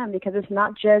understand, because it's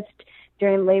not just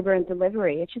during labor and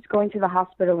delivery. It's just going to the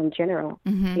hospital in general,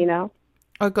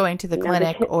 Or going to the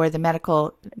clinic or the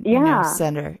medical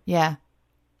center. Yeah.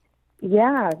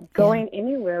 Yeah, going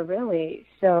anywhere, really.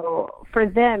 So for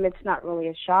them, it's not really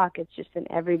a shock. It's just an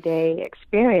everyday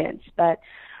experience. But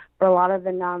for a lot of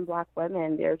the non-Black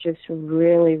women, they're just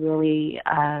really, really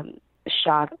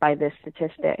shocked by this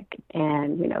statistic.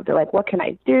 And, they're like, what can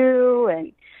I do?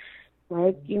 And,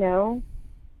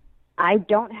 I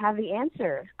don't have the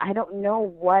answer. I don't know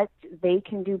what they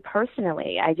can do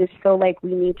personally. I just feel like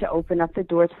we need to open up the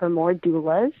doors for more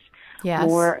doulas,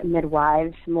 more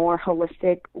midwives, more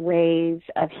holistic ways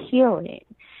of healing.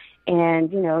 And,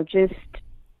 just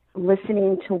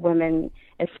listening to women,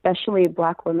 especially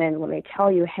Black women, when they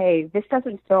tell you, hey, this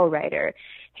doesn't feel right, or,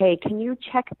 hey, can you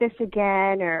check this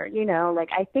again? Or, like,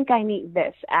 I think I need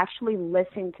this. Actually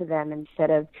listen to them instead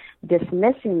of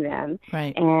dismissing them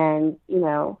Right. and,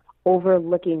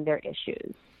 overlooking their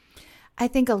issues. I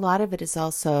think a lot of it is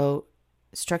also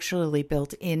structurally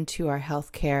built into our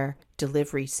healthcare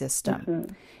delivery system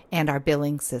and our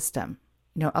billing system.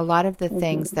 A lot of the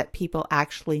things that people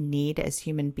actually need as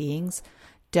human beings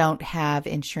don't have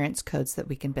insurance codes that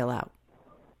we can bill out,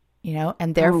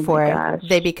 and therefore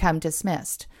they become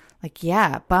dismissed. Like,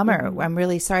 yeah, bummer. I'm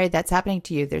really sorry that's happening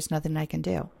to you. There's nothing I can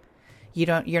do.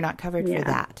 You're not covered for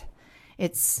that.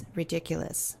 It's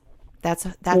ridiculous. That's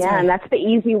and that's the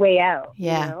easy way out.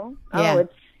 Yeah. Oh,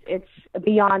 it's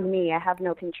beyond me. I have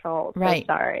no control. So right.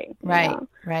 Sorry.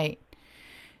 Right.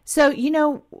 So,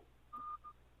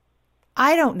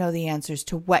 I don't know the answers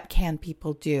to what can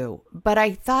people do, but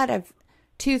I thought of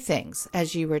two things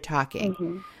as you were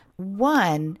talking.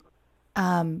 One,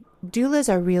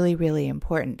 doulas are really, really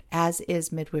important, as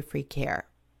is midwifery care,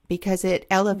 because it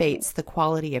elevates the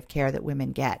quality of care that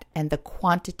women get and the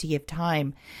quantity of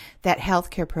time that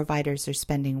healthcare providers are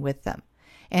spending with them.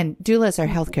 And doulas are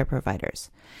healthcare providers.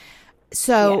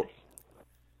 So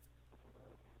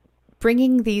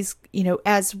bringing these,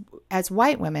 as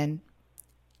white women,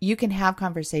 you can have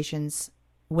conversations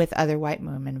with other white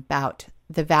women about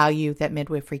the value that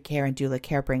midwifery care and doula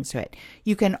care brings to it.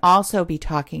 You can also be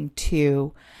talking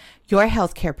to your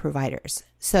healthcare providers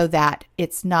so that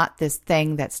it's not this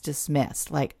thing that's dismissed,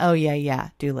 like, oh, yeah,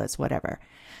 doulas, whatever.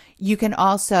 You can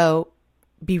also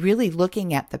be really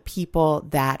looking at the people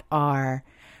that are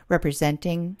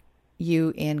representing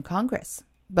you in Congress,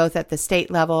 both at the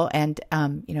state level and,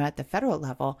 at the federal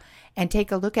level, and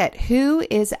take a look at who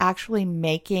is actually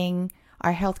making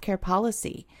our healthcare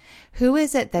policy. Who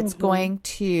is it that's going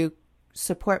to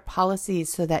support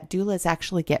policies so that doulas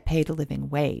actually get paid a living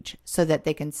wage so that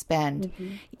they can spend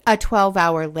a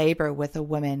 12-hour labor with a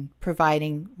woman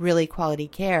providing really quality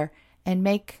care and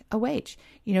make a wage?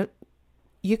 You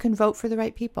can vote for the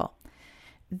right people.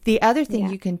 The other thing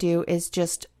you can do is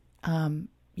just,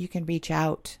 you can reach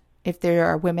out. If there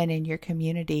are women in your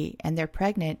community and they're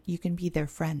pregnant, you can be their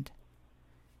friend.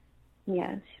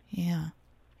 Yes. Yeah.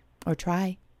 Or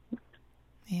try.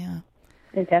 Yeah.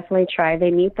 They definitely try.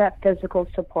 They need that physical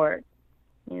support,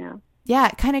 Yeah,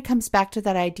 it kind of comes back to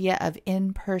that idea of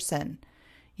in person.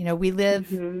 We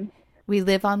live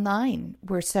online.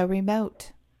 We're so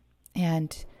remote.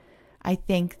 And I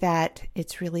think that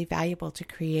it's really valuable to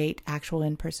create actual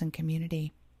in-person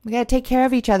community. We got to take care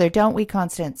of each other, don't we,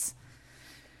 Constance?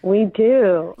 We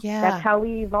do. Yeah. That's how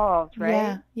we evolved,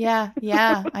 right? Yeah.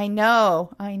 I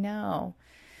know.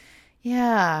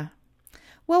 Yeah.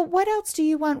 Well, what else do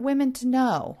you want women to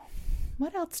know?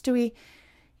 What else do we,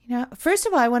 first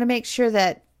of all, I want to make sure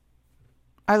that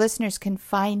our listeners can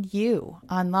find you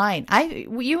online.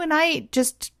 You and I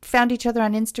just found each other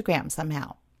on Instagram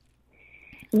somehow.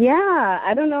 Yeah,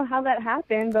 I don't know how that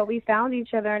happened, but we found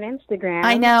each other on Instagram.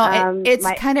 I know. It's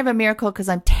kind of a miracle because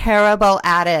I'm terrible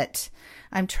at it.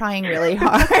 I'm trying really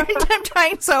hard. I'm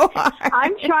trying so hard.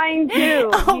 I'm trying too.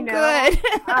 Oh, good.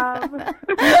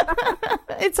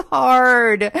 It's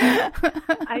hard.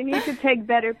 I need to take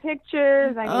better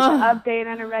pictures. I need to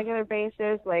update on a regular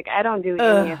basis. Like, I don't do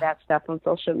any of that stuff on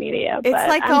social media, but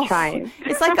I'm trying.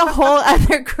 It's like a whole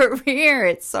other career.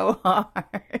 It's so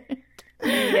hard.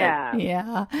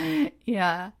 Yeah.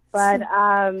 But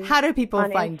how do people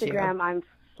find you? On Instagram, I'm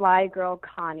Fly Girl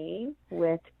Connie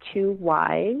with 2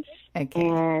 Y's. Okay.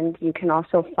 And you can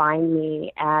also find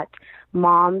me at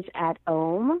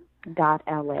momsatom.la.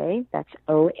 That's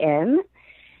OM.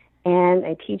 And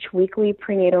I teach weekly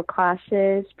prenatal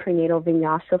classes, prenatal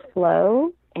vinyasa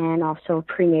flow, and also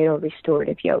prenatal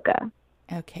restorative yoga.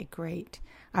 Okay, great.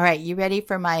 All right, you ready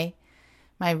for my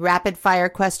rapid fire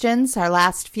questions, our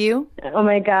last few? Oh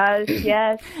my gosh,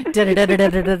 yes. Ready.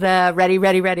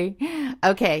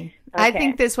 Okay. I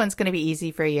think this one's going to be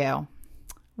easy for you.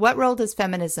 What role does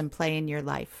feminism play in your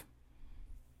life?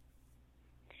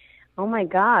 Oh my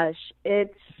gosh,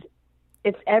 it's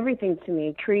everything to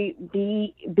me.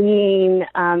 Being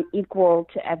equal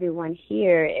to everyone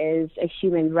here is a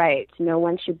human right. No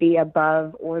one should be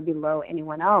above or below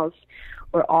anyone else.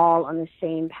 We're all on the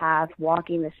same path,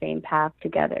 walking the same path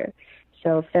together.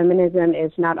 So feminism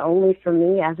is not only for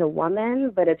me as a woman,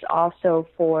 but it's also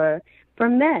for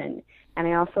men. And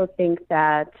I also think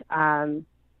that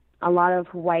a lot of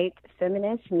white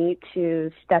feminists need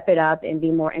to step it up and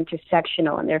be more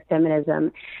intersectional in their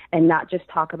feminism and not just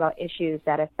talk about issues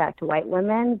that affect white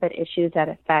women, but issues that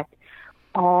affect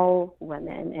all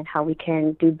women and how we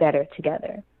can do better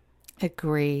together.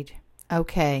 Agreed.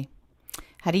 Okay.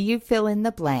 How do you fill in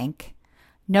the blank?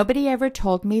 Nobody ever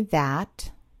told me that.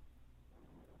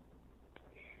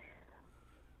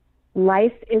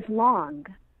 Life is long.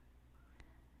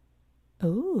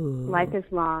 Ooh. Life is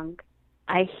long.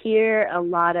 I hear a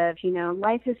lot of,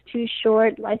 life is too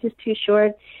short, life is too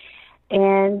short.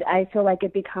 And I feel like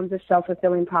it becomes a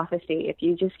self-fulfilling prophecy. If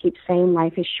you just keep saying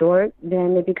life is short,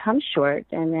 then it becomes short.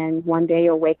 And then one day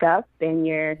you'll wake up and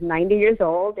you're 90 years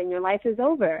old and your life is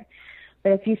over.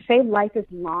 But if you say life is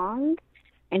long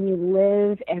and you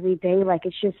live every day like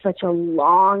it's just such a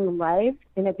long life,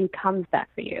 then it becomes that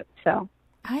for you. So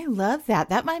I love that.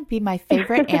 That might be my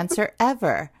favorite answer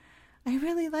ever. I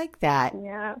really like that.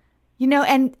 Yeah.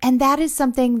 And that is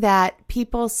something that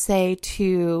people say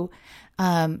to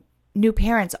new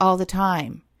parents all the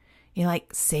time.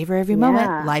 Like, savor every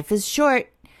moment. Life is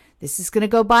short. This is going to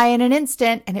go by in an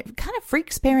instant. And it kind of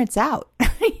freaks parents out,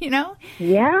 Yeah,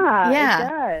 Yeah. it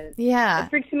does. Yeah.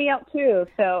 It freaks me out too.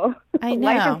 So I know.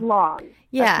 Life is long.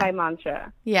 Yeah. That's my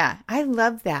mantra. Yeah. I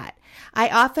love that. I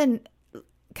often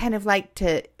kind of like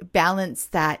to balance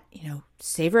that,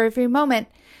 savor every moment,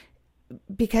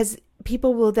 because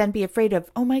people will then be afraid of,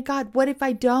 oh my God, what if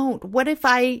I don't? What if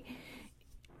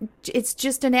it's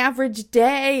just an average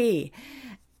day?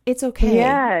 It's okay.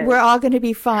 Yes. We're all going to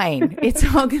be fine. It's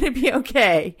all going to be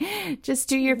okay. Just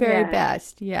do your very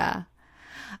best. Yeah.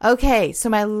 Okay. So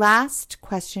my last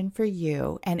question for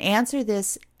you, and answer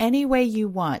this any way you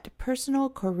want, personal,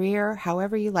 career,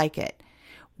 however you like it.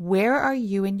 Where are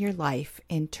you in your life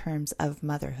in terms of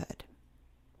motherhood?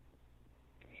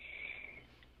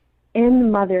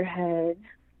 In motherhood,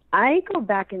 I go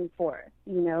back and forth,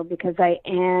 because I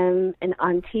am an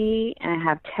auntie and I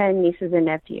have 10 nieces and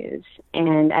nephews.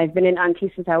 And I've been an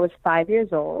auntie since I was 5 years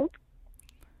old.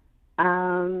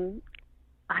 I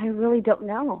really don't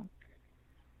know.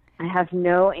 I have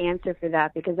no answer for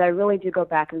that, because I really do go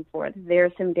back and forth. There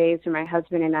are some days where my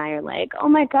husband and I are like, oh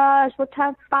my gosh, let's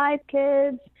have 5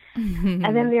 kids.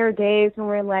 And then there are days when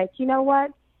we're like, you know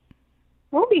what?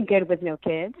 We'll be good with no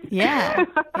kids. Yeah.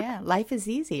 Yeah. Life is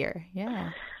easier.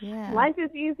 Yeah. Yeah. Life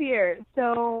is easier.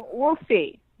 So we'll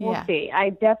see. We'll see. I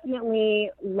definitely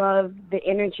love the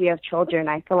energy of children.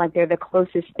 I feel like they're the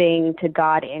closest thing to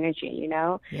God energy,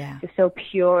 Yeah. Just so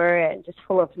pure and just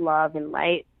full of love and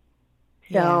light.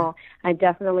 So I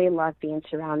definitely love being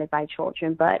surrounded by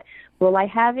children. But will I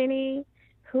have any?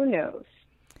 Who knows?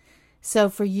 So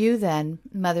for you then,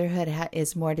 motherhood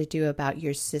is more to do about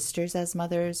your sisters as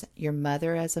mothers, your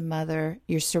mother as a mother.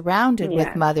 You're surrounded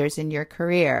with mothers in your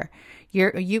career.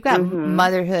 You got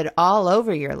motherhood all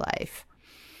over your life.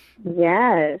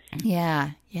 Yes.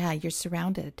 Yeah. Yeah. You're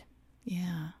surrounded.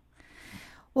 Yeah.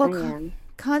 Well,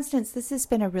 Constance, this has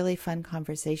been a really fun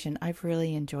conversation. I've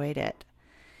really enjoyed it.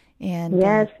 And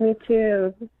yes, me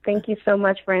too. Thank you so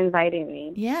much for inviting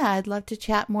me. Yeah. I'd love to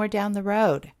chat more down the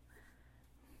road.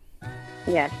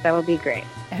 Yes, that would be great.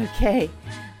 Okay.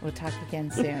 We'll talk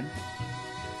again soon.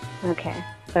 Okay.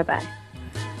 Bye-bye.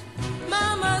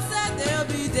 Mama said there'll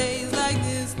be days like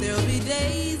this. There'll be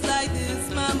days like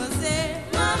this. Mama said,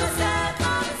 Mama said,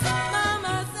 Mama said,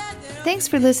 Mama said. Thanks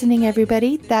for listening,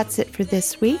 everybody. That's it for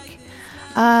this week.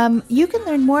 You can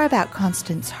learn more about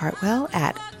Constance Hartwell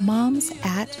at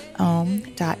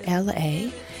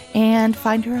momsatom.la and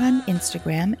find her on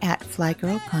Instagram at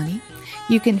FlyGirlConnie.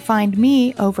 You can find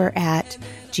me over at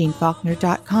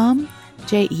jeannefaulkner.com,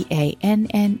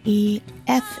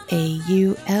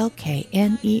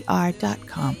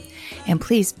 JeanneFaulkner.com. And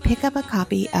please pick up a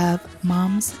copy of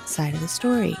Mom's Side of the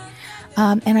Story.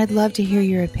 And I'd love to hear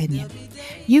your opinion.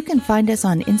 You can find us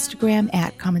on Instagram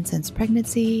at Common Sense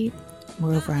Pregnancy.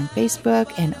 We're over on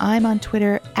Facebook, and I'm on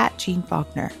Twitter at Jeanne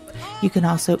Faulkner. You can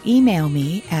also email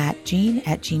me at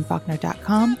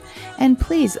jeanne@jeannefaulkner.com. And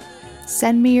please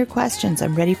send me your questions.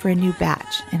 I'm ready for a new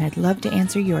batch, and I'd love to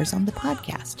answer yours on the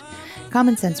podcast.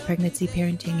 Common Sense Pregnancy,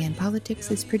 Parenting, and Politics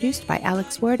is produced by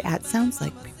Alex Ward at Sounds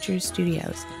Like Pictures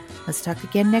Studios. Let's talk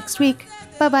again next week.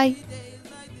 Bye-bye.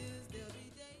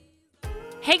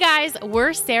 Hey guys,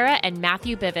 we're Sarah and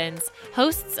Matthew Bivens,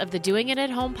 hosts of the Doing It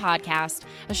at Home podcast,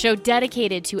 a show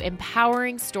dedicated to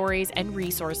empowering stories and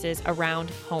resources around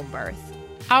home birth.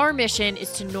 Our mission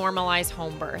is to normalize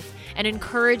home birth and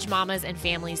encourage mamas and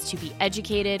families to be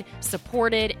educated,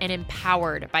 supported, and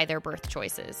empowered by their birth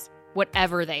choices,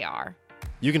 whatever they are.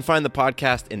 You can find the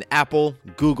podcast in Apple,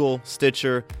 Google,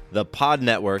 Stitcher, the Pod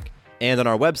Network, and on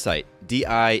our website,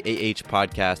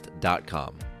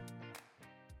 diahpodcast.com.